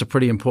think that's a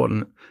pretty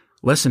important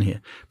lesson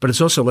here. But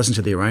it's also a lesson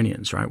to the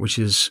Iranians, right? Which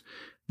is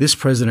this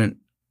president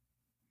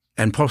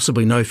and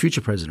possibly no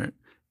future president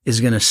is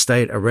going to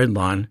state a red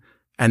line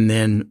and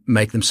then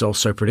make themselves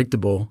so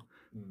predictable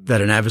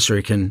that an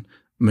adversary can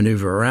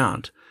maneuver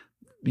around.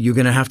 You're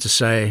going to have to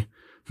say,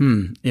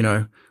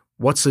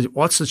 what's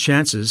the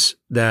chances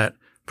that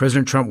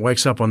President Trump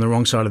wakes up on the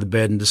wrong side of the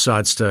bed and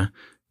decides to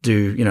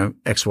do,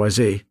 X, Y,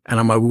 Z? And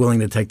am I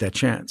willing to take that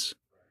chance?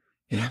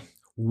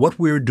 What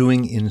we're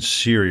doing in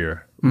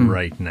Syria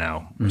right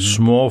now, a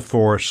small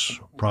force,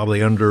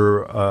 probably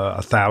under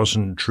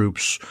 1,000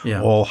 troops,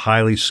 all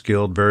highly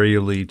skilled, very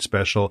elite,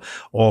 special,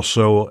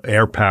 also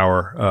air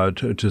power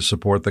to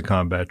support the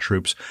combat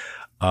troops.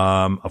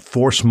 A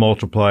force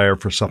multiplier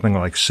for something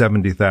like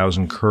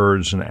 70,000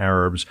 Kurds and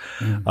Arabs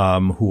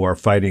who are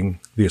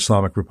fighting the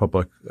Islamic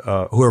Republic,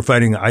 who are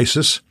fighting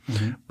ISIS,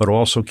 but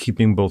also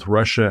keeping both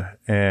Russia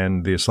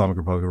and the Islamic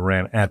Republic of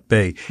Iran at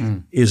bay.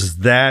 Is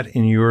that,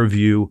 in your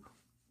view,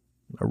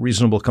 a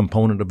reasonable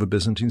component of a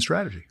Byzantine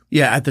strategy?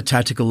 Yeah, at the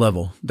tactical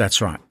level,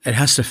 that's right. It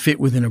has to fit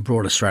within a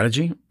broader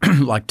strategy.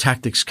 Like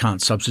tactics can't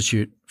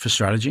substitute for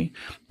strategy.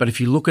 But if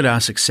you look at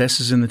our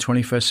successes in the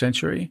 21st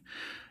century,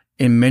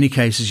 in many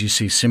cases, you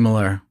see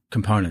similar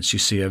components. You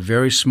see a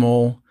very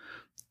small,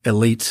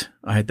 elite,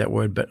 I hate that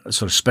word, but a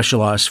sort of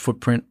specialized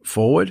footprint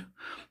forward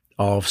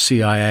of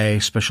CIA,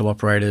 special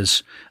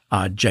operators,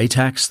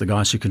 JTACs, the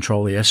guys who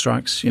control the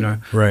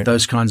airstrikes,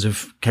 those kinds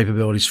of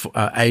capabilities,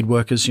 aid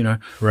workers,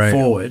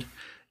 forward.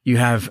 You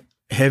have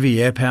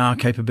heavy air power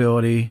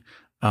capability,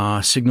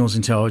 signals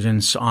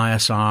intelligence,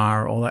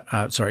 ISR, all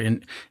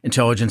that,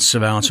 intelligence,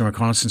 surveillance, and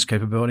reconnaissance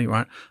capability,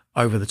 right,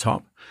 over the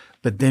top.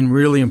 But then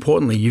really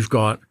importantly, you've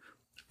got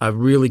a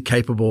really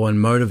capable and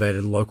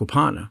motivated local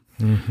partner.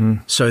 Mm-hmm.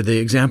 So the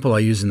example I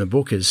use in the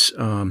book is,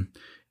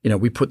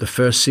 we put the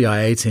first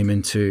CIA team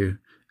into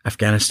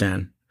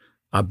Afghanistan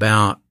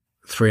about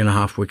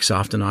 3.5 weeks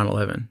after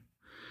 9/11.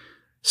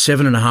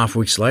 7.5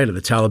 weeks later,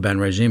 the Taliban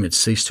regime had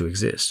ceased to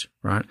exist,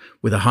 right?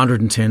 With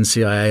 110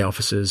 CIA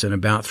officers and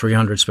about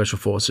 300 special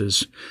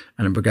forces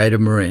and a brigade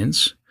of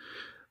Marines,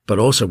 but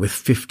also with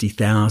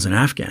 50,000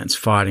 Afghans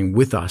fighting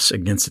with us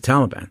against the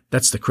Taliban.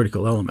 That's the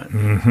critical element,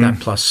 that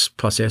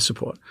plus air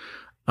support.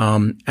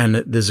 And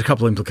there's a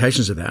couple of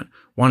implications of that.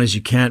 One is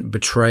you can't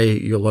betray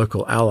your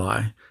local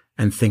ally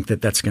and think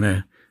that that's going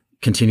to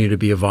continue to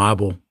be a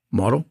viable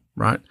model,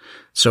 right?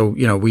 So,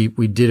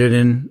 we did it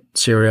in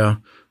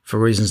Syria for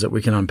reasons that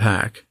we can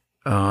unpack.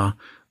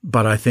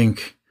 But I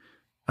think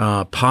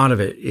part of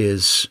it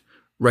is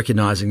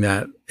recognizing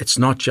that it's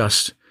not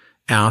just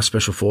our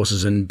special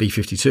forces and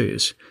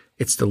B-52s.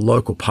 It's the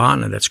local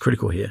partner that's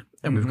critical here.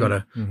 And we've got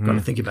to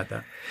think about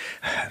that.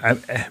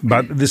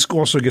 But this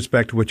also gets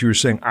back to what you were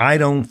saying. I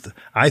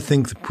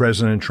think that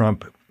President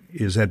Trump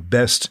is at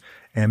best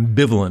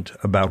ambivalent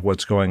about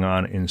what's going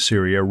on in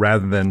Syria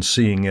rather than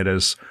seeing it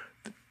as,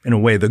 in a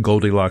way, the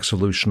Goldilocks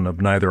solution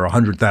of neither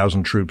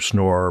 100,000 troops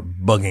nor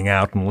bugging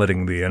out and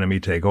letting the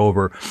enemy take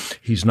over.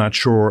 He's not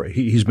sure.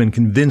 He's been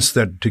convinced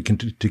that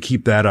to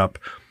keep that up,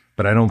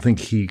 but I don't think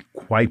he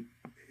quite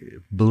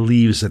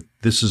believes that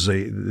this is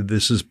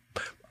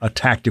a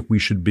tactic we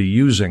should be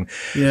using.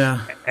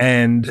 Yeah.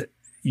 And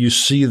you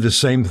see the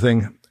same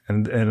thing.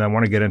 And I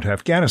want to get into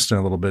Afghanistan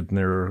a little bit, and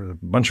there are a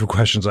bunch of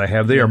questions I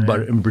have there.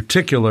 But in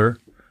particular,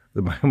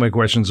 my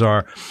questions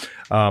are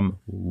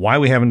why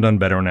we haven't done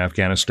better in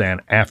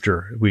Afghanistan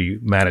after we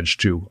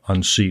managed to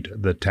unseat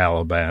the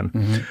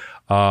Taliban.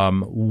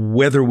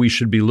 Whether we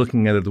should be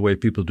looking at it the way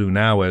people do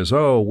now as,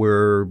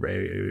 we're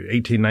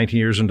 18, 19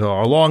 years into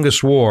our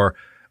longest war.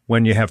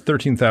 When you have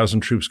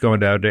 13,000 troops going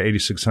down to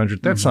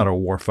 8,600, that's not a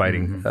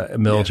war-fighting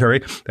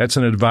military. Yeah. That's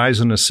an advise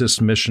and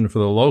assist mission for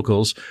the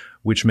locals,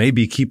 which may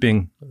be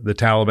keeping the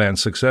Taliban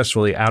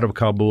successfully out of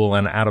Kabul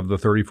and out of the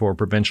 34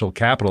 provincial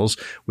capitals,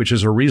 which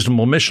is a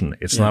reasonable mission.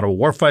 It's not a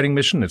war-fighting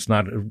mission. It's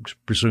not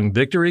pursuing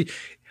victory.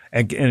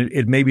 And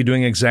it may be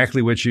doing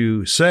exactly what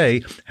you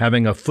say,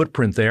 having a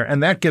footprint there.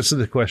 And that gets to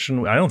the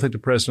question I don't think the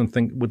president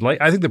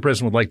I think the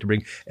president would like to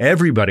bring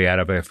everybody out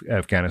of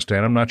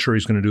Afghanistan. I'm not sure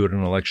he's going to do it in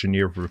an election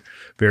year for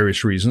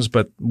various reasons,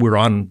 but we're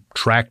on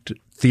track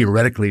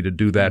theoretically to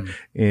do that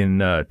in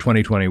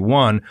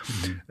 2021.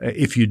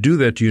 If you do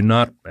that, do you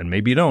not, and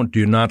maybe you don't, do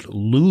you not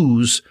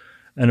lose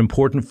an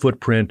important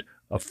footprint,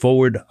 a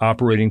forward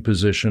operating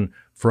position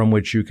from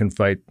which you can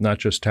fight not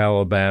just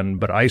Taliban,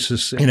 but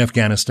ISIS in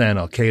Afghanistan,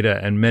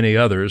 Al-Qaeda, and many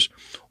others?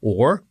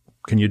 Or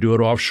can you do it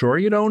offshore?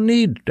 You don't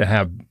need to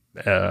have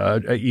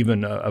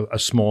even a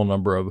small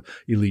number of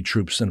elite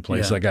troops in a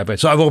place like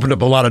Afghanistan. So I've opened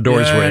up a lot of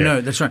doors for you.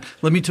 No, that's right.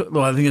 Let me I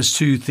think there's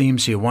two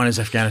themes here. One is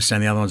Afghanistan.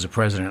 The other one's the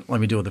president.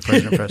 Let me deal with the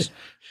president first.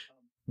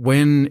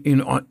 When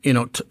in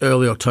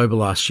early October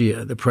last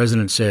year, the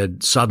president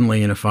said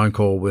suddenly in a phone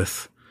call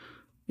with,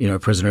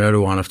 President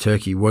Erdogan of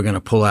Turkey, we're going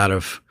to pull out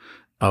of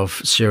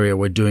Syria.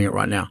 We're doing it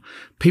right now.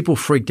 People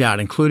freaked out,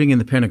 including in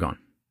the Pentagon.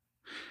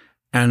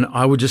 And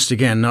I would just,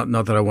 again, not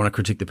that I want to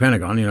critique the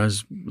Pentagon,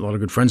 there's a lot of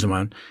good friends of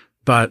mine,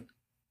 but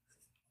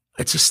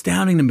it's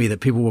astounding to me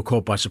that people were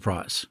caught by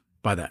surprise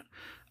by that.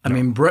 I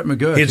mean, Brett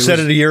McGurk. He had said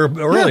it a year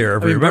earlier,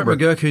 if you remember.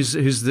 Brett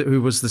McGurk,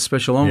 who was the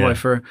special envoy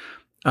for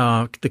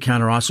the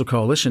Counter-ISIL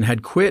Coalition,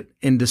 had quit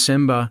in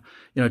December,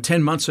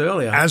 10 months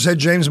earlier. As had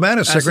James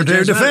Mattis, Secretary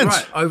of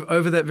Defense. Right,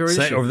 over that very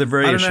issue. Over the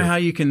very issue. I don't know how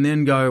you can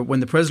then go,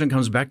 when the president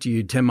comes back to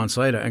you 10 months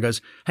later and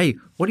goes, hey,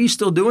 what are you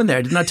still doing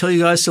there? Didn't I tell you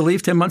guys to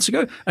leave 10 months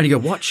ago? And you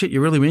go, what, shit,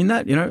 you really mean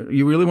that?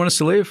 You really want us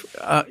to leave?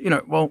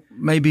 Well,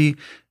 maybe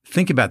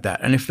think about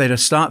that. And if they'd have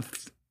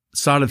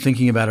started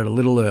thinking about it a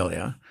little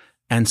earlier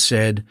and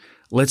said,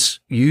 let's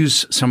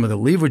use some of the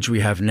leverage we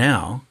have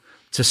now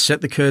to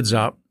set the Kurds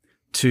up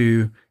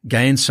to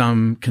gain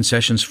some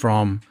concessions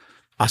from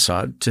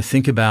Assad, to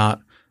think about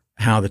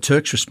how the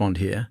Turks respond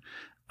here,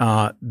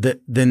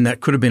 then that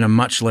could have been a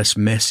much less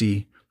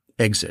messy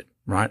exit,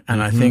 right?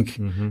 And I think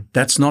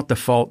that's not the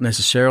fault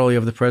necessarily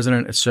of the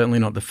president. It's certainly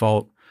not the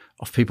fault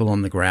of people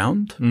on the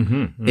ground.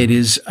 It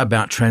is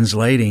about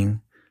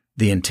translating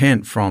the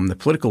intent from the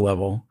political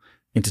level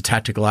into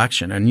tactical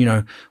action.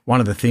 And, one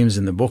of the themes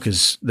in the book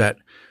is that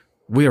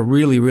we are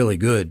really, really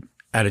good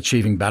at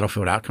achieving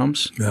battlefield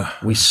outcomes.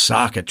 We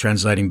suck at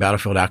translating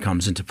battlefield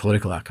outcomes into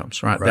political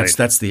outcomes, right?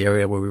 That's the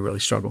area where we really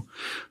struggle.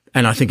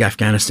 And I think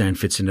Afghanistan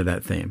fits into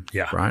that theme,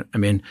 right? I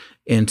mean,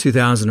 in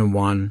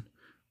 2001,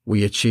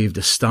 we achieved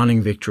a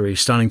stunning victory,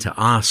 stunning to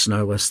us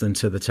no less than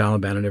to the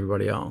Taliban and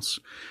everybody else.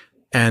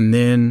 And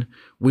then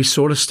we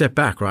sort of step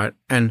back, right?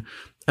 And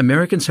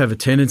Americans have a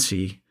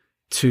tendency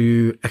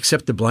to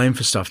accept the blame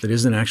for stuff that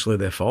isn't actually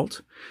their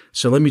fault.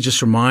 So let me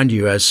just remind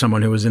you, as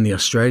someone who was in the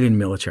Australian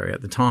military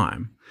at the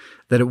time,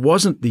 that it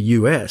wasn't the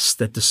US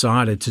that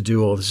decided to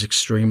do all this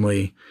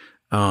extremely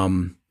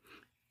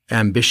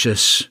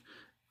ambitious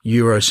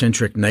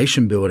Eurocentric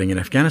nation building in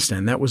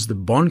Afghanistan. That was the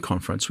Bonn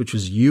Conference, which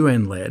was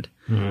UN-led.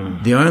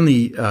 The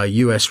only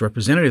US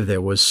representative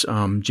there was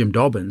Jim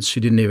Dobbins,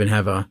 who didn't even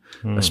have a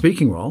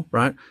speaking role,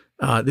 right?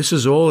 This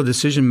is all a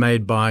decision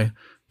made by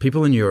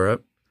people in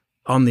Europe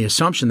on the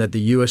assumption that the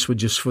US would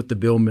just foot the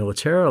bill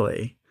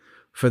militarily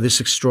for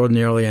this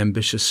extraordinarily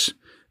ambitious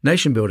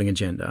nation-building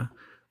agenda,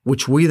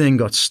 which we then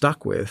got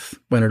stuck with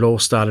when it all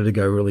started to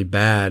go really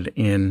bad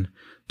in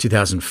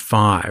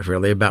 2005,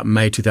 really. About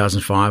May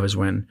 2005 is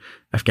when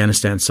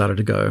Afghanistan started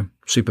to go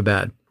super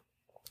bad.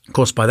 Of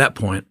course, by that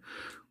point,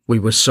 we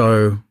were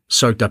so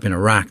soaked up in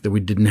Iraq that we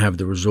didn't have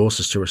the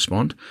resources to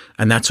respond,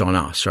 and that's on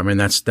us. I mean,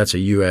 that's a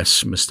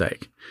US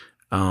mistake.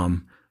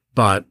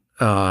 But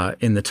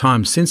in the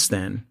time since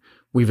then,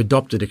 we've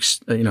adopted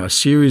a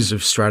series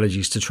of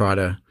strategies to try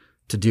to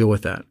deal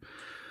with that.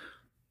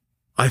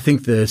 I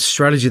think the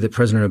strategy that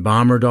President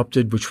Obama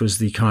adopted, which was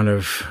the kind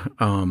of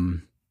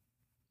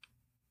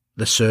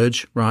the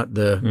surge, right?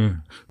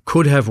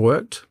 Could have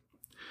worked.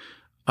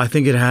 I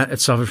think it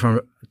suffered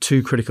from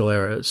two critical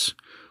errors.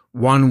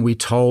 One, we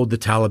told the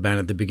Taliban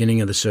at the beginning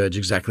of the surge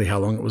exactly how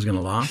long it was going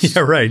to last.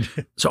 Yeah, right.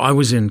 So I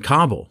was in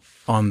Kabul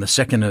on the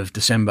 2nd of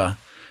December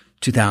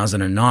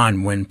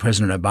 2009 when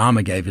President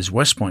Obama gave his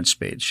West Point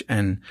speech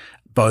and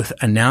both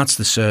announced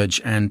the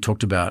surge and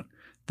talked about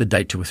the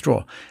date to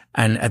withdraw.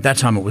 And at that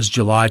time, it was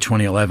July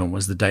 2011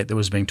 was the date that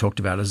was being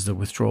talked about as the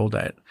withdrawal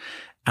date.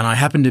 And I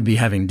happened to be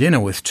having dinner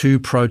with two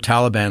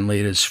pro-Taliban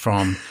leaders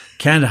from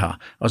Kandahar.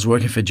 I was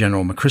working for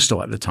General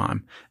McChrystal at the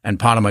time, and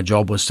part of my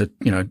job was to,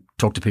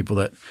 talk to people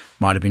that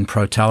might have been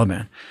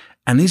pro-Taliban.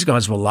 And these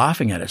guys were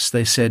laughing at us.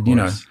 They said, we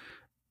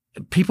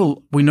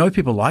know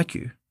people like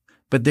you,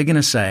 but they're going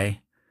to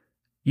say,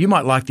 you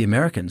might like the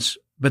Americans,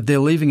 but they're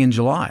leaving in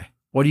July.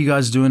 What are you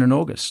guys doing in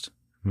August?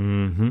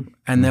 Mm-hmm.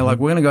 And they're like,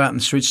 we're going to go out in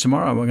the streets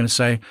tomorrow and we're going to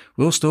say,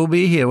 we'll still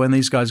be here when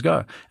these guys go.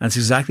 And it's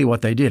exactly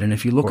what they did. And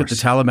if you look at the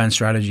Taliban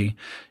strategy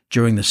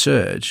during the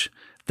surge,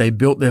 they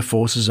built their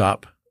forces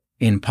up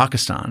in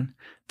Pakistan.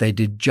 They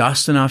did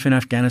just enough in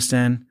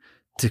Afghanistan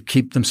to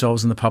keep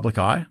themselves in the public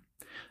eye.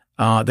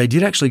 They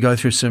did actually go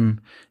through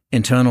some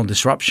internal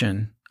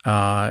disruption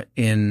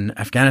in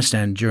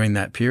Afghanistan during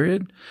that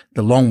period.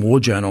 The Long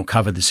War Journal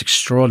covered this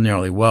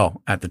extraordinarily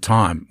well at the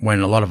time when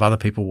a lot of other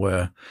people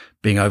were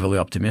being overly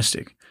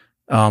optimistic.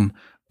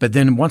 But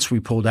then once we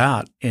pulled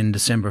out in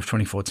December of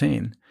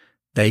 2014,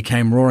 they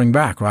came roaring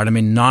back, right? I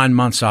mean, 9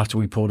 months after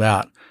we pulled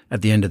out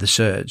at the end of the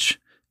surge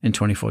in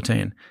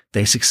 2014,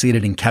 they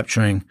succeeded in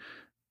capturing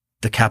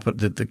the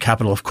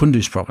capital of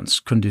Kunduz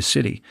province, Kunduz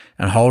city,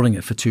 and holding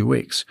it for 2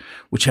 weeks,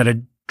 which had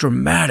a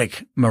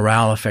dramatic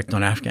morale effect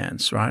on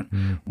Afghans, right?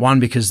 One,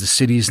 because the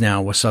cities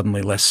now were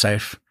suddenly less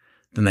safe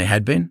than they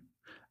had been.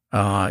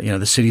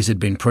 The cities had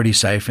been pretty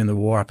safe in the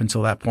war up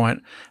until that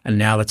point. And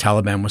now the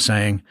Taliban were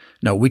saying,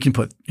 no, we can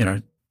put,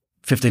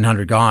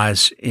 1,500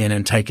 guys in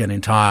and take an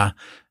entire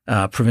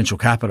provincial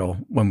capital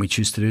when we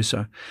choose to do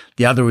so.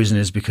 The other reason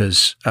is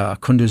because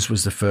Kunduz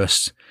was the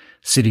first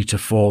city to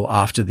fall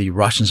after the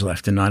Russians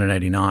left in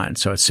 1989.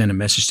 So it sent a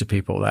message to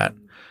people that,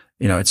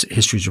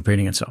 history's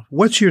repeating itself.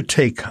 What's your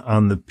take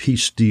on the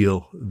peace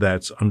deal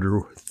that's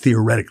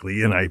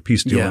theoretically,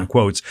 peace deal in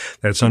quotes,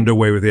 that's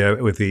underway with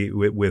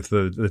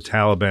the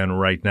Taliban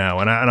right now?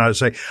 And I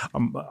say,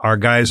 our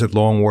guys at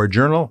Long War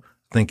Journal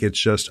think it's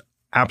just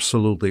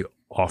absolutely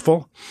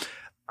awful.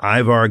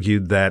 I've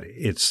argued that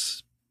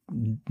it's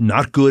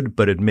not good,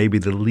 but it may be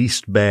the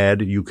least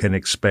bad you can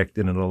expect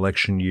in an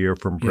election year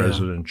from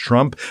President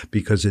Trump,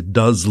 because it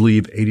does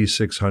leave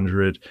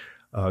 8,600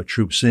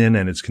 troops in,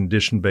 and it's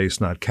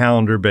condition-based, not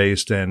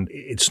calendar-based, and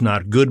it's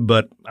not good,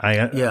 but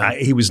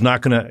he was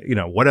not going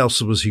to, what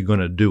else was he going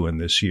to do in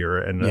this year?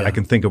 And I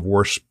can think of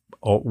worse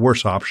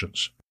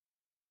options.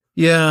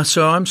 Yeah,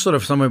 so I'm sort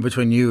of somewhere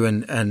between you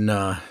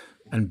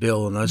and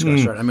Bill and those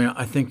guys, right? I mean,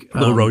 I think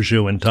Bill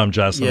Roju and Tom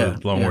Joslin,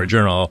 Long War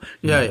Journal.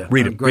 Read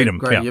them. Great.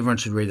 Yeah. Everyone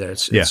should read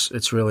that.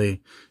 It's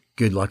really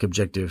good,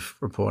 objective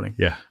reporting.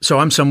 Yeah. So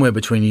I'm somewhere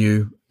between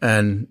you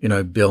and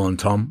Bill and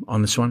Tom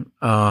on this one.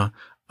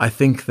 I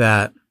think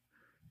that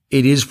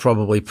it is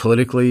probably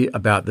politically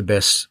about the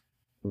best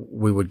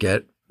we would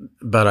get,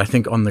 but I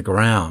think on the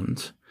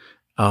ground,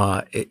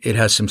 it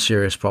has some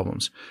serious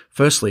problems.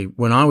 Firstly,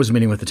 when I was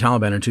meeting with the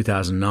Taliban in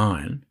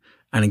 2009,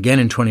 and again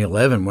in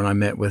 2011 when I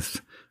met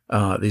with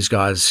these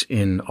guys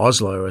in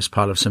Oslo as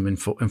part of some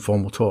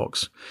informal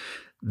talks,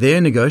 their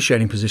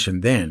negotiating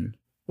position then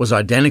was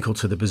identical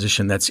to the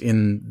position that's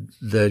in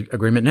the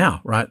agreement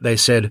now, right? They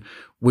said,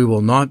 we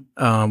will not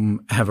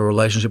have a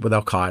relationship with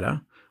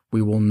Al-Qaeda.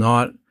 We will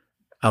not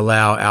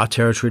allow our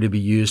territory to be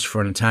used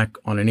for an attack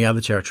on any other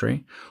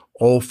territory.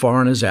 All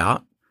foreigners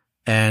out,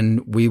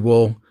 and we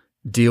will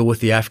deal with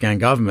the Afghan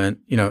government,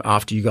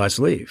 after you guys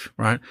leave,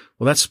 right?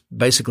 Well, that's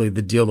basically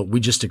the deal that we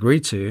just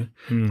agreed to.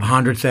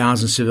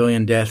 100,000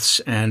 civilian deaths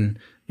and,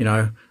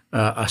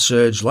 a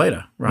surge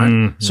later,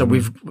 right? So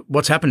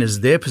what's happened is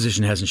their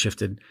position hasn't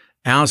shifted.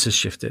 Ours has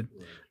shifted.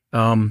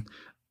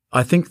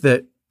 I think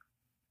that,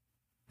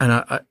 and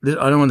I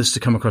don't want this to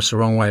come across the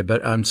wrong way,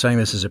 but I'm saying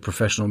this as a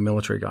professional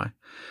military guy.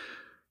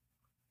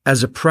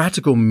 As a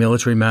practical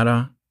military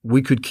matter,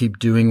 we could keep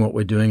doing what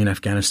we're doing in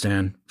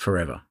Afghanistan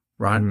forever,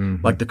 right?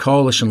 Like the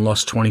coalition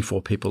lost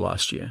 24 people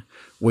last year,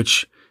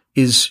 which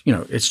is,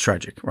 it's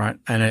tragic, right?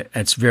 And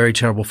it's very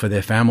terrible for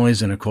their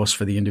families and, of course,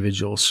 for the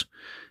individuals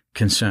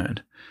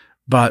concerned.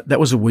 But that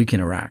was a week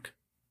in Iraq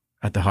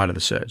at the height of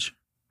the surge,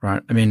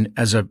 right? I mean,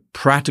 as a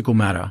practical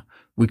matter,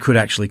 we could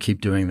actually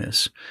keep doing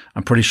this.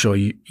 I'm pretty sure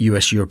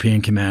U.S.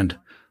 European Command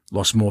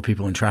lost more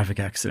people in traffic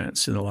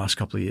accidents in the last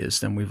couple of years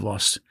than we've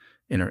lost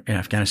in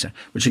Afghanistan,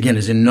 which again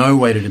is in no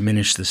way to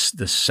diminish the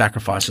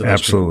sacrifice of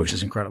those people, which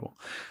is incredible.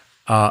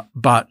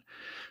 But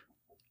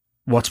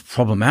what's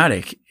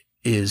problematic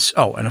is,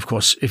 and of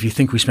course, if you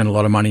think we spend a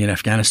lot of money in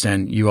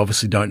Afghanistan, you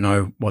obviously don't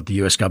know what the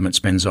U.S. government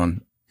spends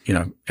on,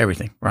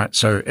 everything, right?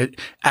 So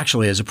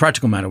actually, as a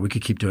practical matter, we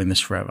could keep doing this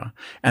forever.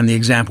 And the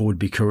example would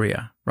be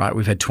Korea, right?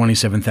 We've had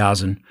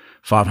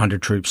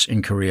 27,500 troops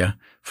in Korea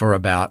for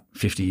about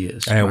 50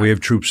 years. And we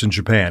have troops in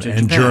Japan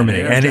and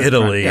Germany and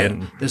Italy. Right?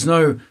 And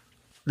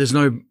there's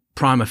no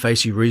prima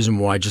facie reason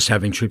why just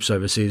having troops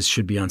overseas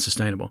should be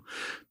unsustainable.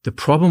 The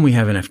problem we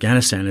have in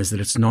Afghanistan is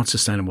that it's not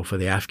sustainable for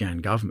the Afghan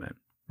government,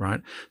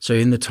 right? So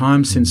in the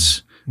time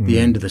since the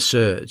end of the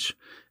surge,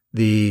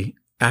 the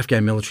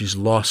Afghan military's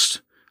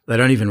lost, they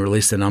don't even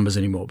release their numbers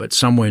anymore, but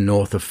somewhere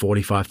north of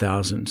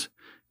 45,000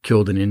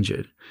 killed and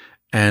injured.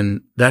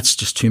 And that's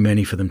just too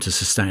many for them to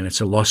sustain.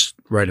 It's a loss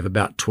rate of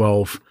about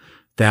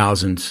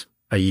 12,000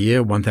 a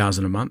year,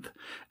 1,000 a month.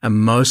 And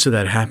most of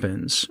that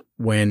happens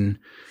when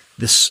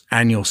this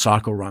annual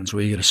cycle runs,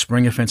 where you get a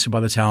spring offensive by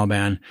the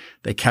Taliban,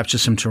 they capture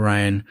some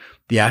terrain,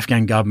 the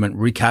Afghan government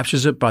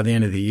recaptures it by the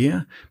end of the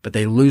year, but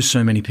they lose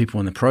so many people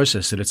in the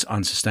process that it's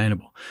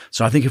unsustainable.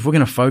 So I think if we're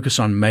going to focus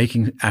on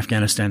making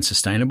Afghanistan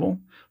sustainable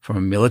from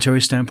a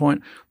military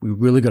standpoint, we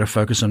really got to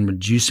focus on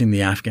reducing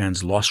the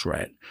Afghans' loss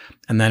rate.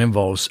 And that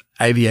involves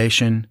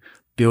aviation,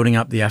 building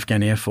up the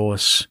Afghan Air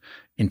Force,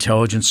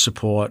 intelligence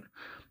support,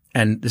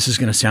 and this is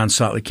going to sound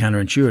slightly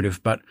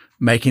counterintuitive, but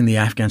making the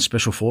Afghan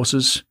special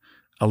forces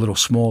a little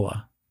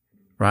smaller,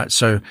 right?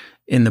 So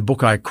in the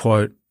book, I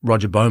quote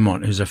Roger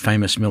Beaumont, who's a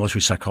famous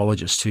military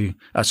psychologist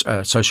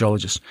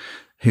sociologist,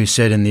 who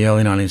said in the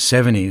early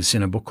 1970s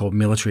in a book called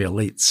Military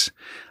Elites,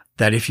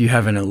 that if you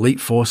have an elite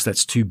force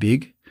that's too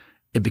big,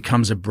 it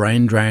becomes a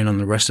brain drain on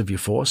the rest of your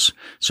force.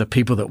 So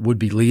people that would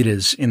be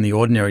leaders in the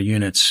ordinary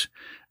units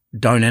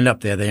don't end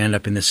up there. They end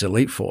up in this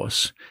elite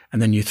force.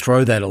 And then you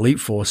throw that elite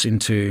force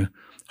into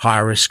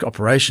higher risk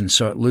operations.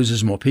 So it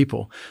loses more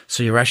people.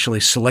 So you're actually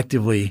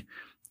selectively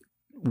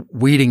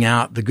weeding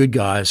out the good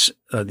guys,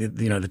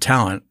 the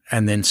talent,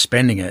 and then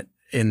spending it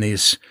in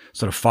these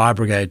sort of fire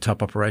brigade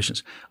type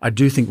operations. I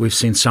do think we've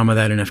seen some of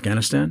that in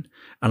Afghanistan,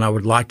 and I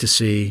would like to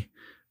see,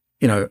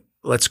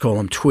 let's call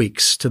them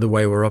tweaks to the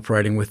way we're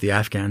operating with the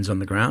Afghans on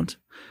the ground.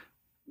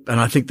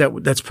 And I think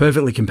that's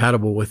perfectly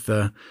compatible with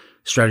the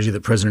strategy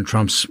that President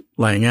Trump's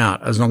laying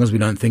out, as long as we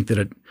don't think that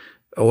it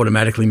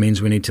automatically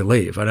means we need to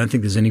leave. I don't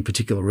think there's any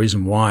particular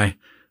reason why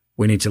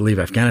we need to leave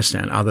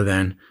Afghanistan other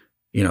than,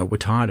 we're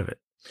tired of it.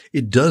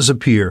 It does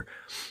appear,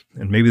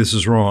 and maybe this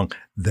is wrong,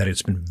 that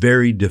it's been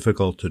very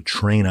difficult to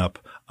train up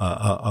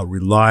a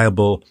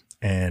reliable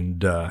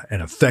and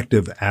an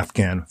effective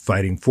Afghan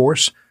fighting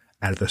force.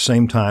 And at the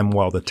same time,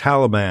 while the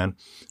Taliban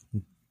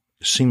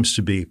seems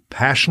to be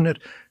passionate,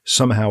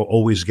 somehow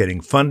always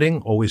getting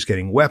funding, always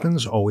getting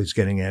weapons, always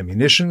getting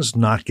ammunitions,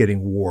 not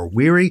getting war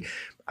weary,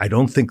 I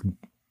don't think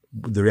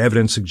the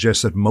evidence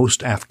suggests that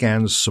most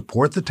Afghans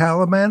support the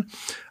Taliban.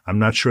 I'm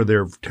not sure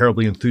they're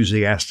terribly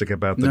enthusiastic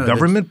about the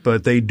government,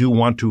 but they do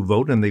want to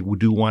vote and they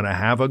do want to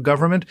have a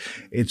government.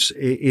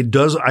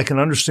 I can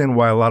understand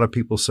why a lot of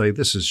people say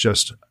this is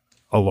just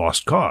a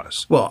lost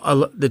cause.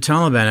 Well, the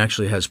Taliban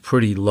actually has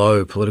pretty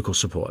low political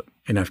support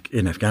in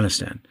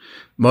Afghanistan.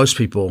 Most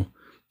people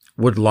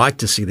would like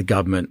to see the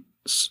government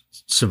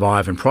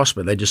survive and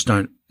prosper. They just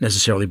don't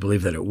necessarily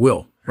believe that it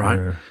will,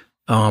 right?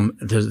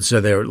 So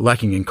they're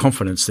lacking in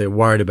confidence. They're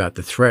worried about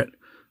the threat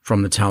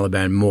from the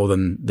Taliban more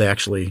than they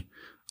actually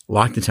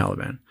like the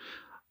Taliban.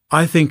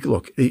 I think,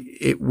 look,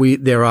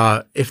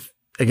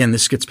 again,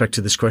 this gets back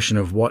to this question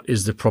of what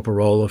is the proper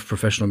role of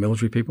professional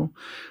military people.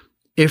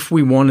 If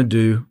we want to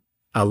do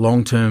a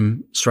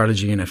long-term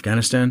strategy in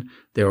Afghanistan,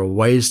 there are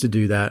ways to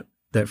do that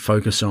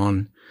focus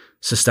on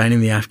sustaining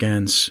the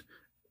Afghans,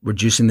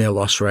 reducing their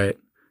loss rate,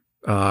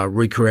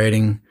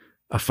 recreating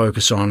a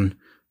focus on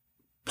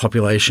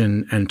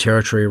population and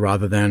territory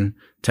rather than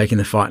taking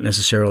the fight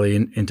necessarily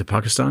into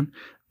Pakistan,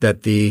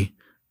 that the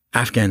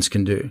Afghans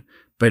can do.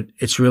 But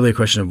it's really a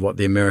question of what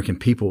the American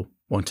people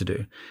want to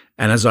do.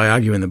 And as I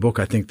argue in the book,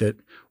 I think that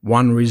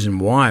one reason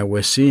why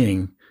we're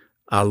seeing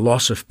a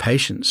loss of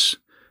patience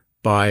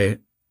by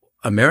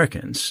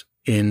Americans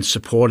in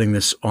supporting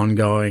this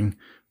ongoing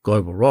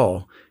global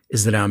role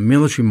is that our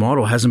military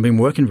model hasn't been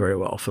working very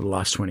well for the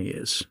last 20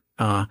 years.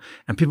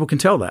 And people can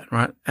tell that,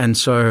 right? And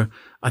so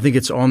I think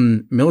it's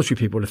on military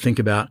people to think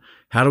about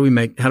how do we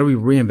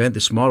reinvent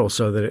this model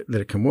so that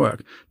it can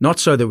work? Not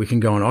so that we can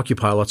go and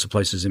occupy lots of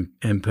places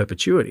in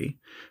perpetuity,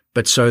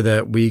 but so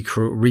that we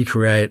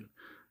recreate,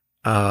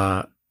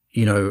 a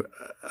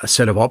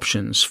set of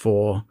options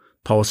for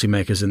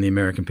policymakers and the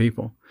American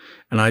people.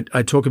 And I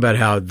talk about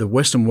how the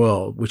Western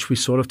world, which we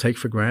sort of take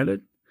for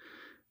granted,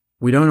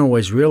 we don't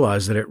always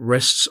realize that it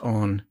rests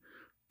on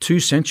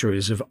 2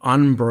 centuries of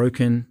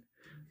unbroken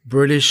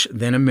British,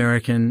 then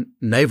American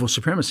naval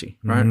supremacy,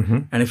 right? Mm-hmm.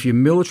 And if your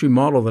military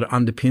model that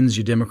underpins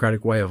your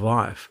democratic way of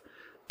life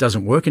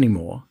doesn't work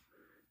anymore,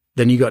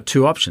 then you got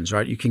 2 options,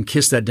 right? You can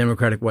kiss that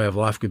democratic way of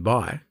life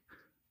goodbye,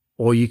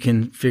 or you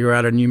can figure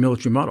out a new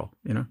military model,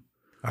 All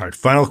right,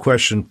 final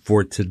question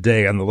for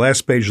today. On the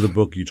last page of the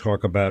book, you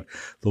talk about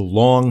the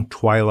long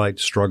twilight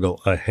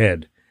struggle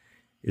ahead.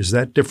 Is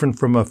that different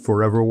from a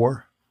forever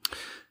war?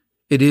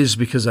 It is,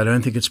 because I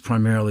don't think it's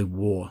primarily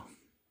war.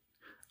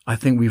 I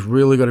think we've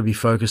really got to be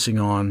focusing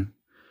on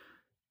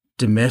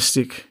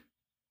domestic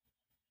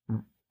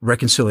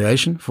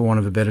reconciliation, for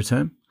want of a better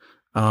term,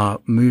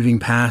 moving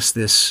past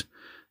this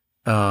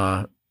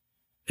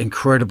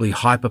incredibly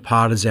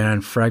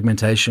hyper-partisan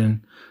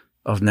fragmentation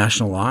of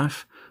national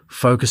life,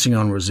 focusing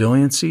on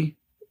resiliency,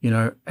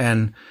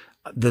 and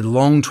the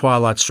long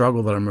twilight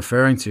struggle that I'm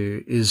referring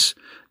to is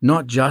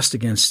not just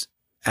against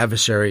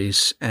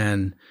adversaries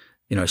and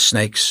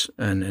snakes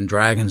and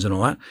dragons and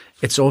all that.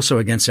 It's also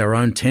against our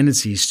own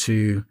tendencies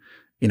to,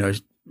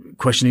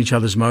 question each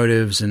other's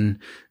motives and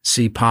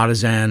see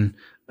partisan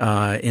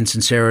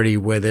insincerity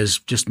where there's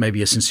just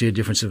maybe a sincere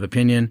difference of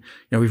opinion.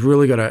 We've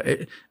really got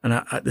to,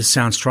 this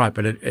sounds trite,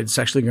 but it's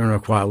actually going to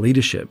require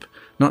leadership,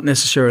 not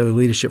necessarily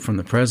leadership from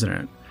the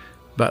president,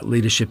 but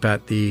leadership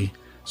at the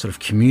sort of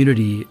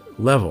community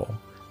level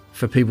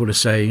for people to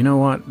say, you know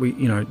what,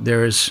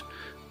 there's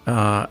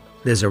a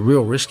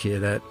real risk here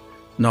that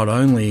not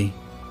only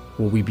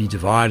will we be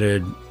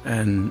divided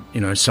and,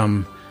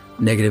 some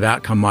negative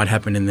outcome might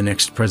happen in the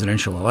next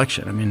presidential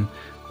election. I mean,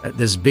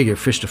 there's bigger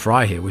fish to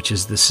fry here, which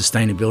is the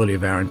sustainability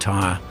of our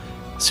entire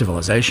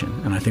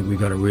civilization. And I think we've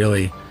got to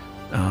really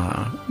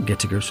get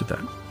to grips with that.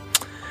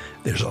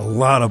 There's a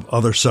lot of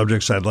other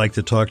subjects I'd like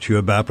to talk to you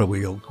about, but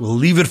we'll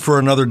leave it for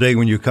another day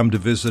when you come to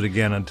visit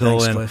again. Until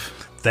then,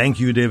 Cliff. Thank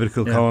you, David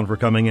Kilcullen, for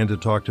coming in to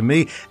talk to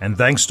me. And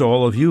thanks to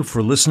all of you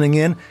for listening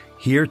in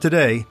here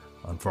today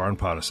on Foreign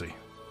Policy.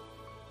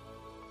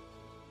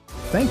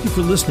 Thank you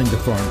for listening to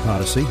Foreign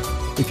Policy.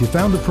 If you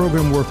found the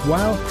program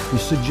worthwhile, we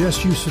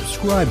suggest you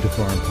subscribe to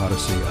Foreign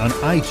Policy on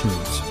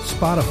iTunes,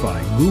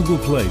 Spotify, Google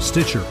Play,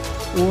 Stitcher,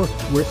 or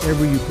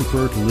wherever you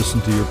prefer to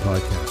listen to your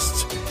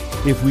podcasts.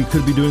 If we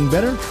could be doing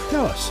better,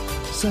 tell us.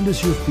 Send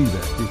us your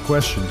feedback, your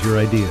questions, your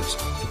ideas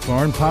to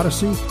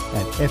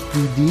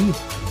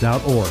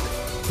foreignpolicy@fdd.org.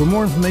 For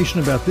more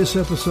information about this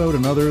episode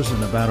and others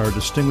and about our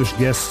distinguished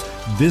guests,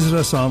 visit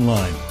us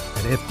online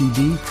at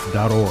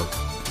fdd.org.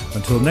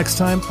 Until next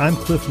time, I'm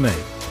Cliff May,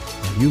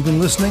 and you've been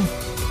listening to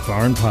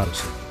Foreign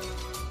Policy.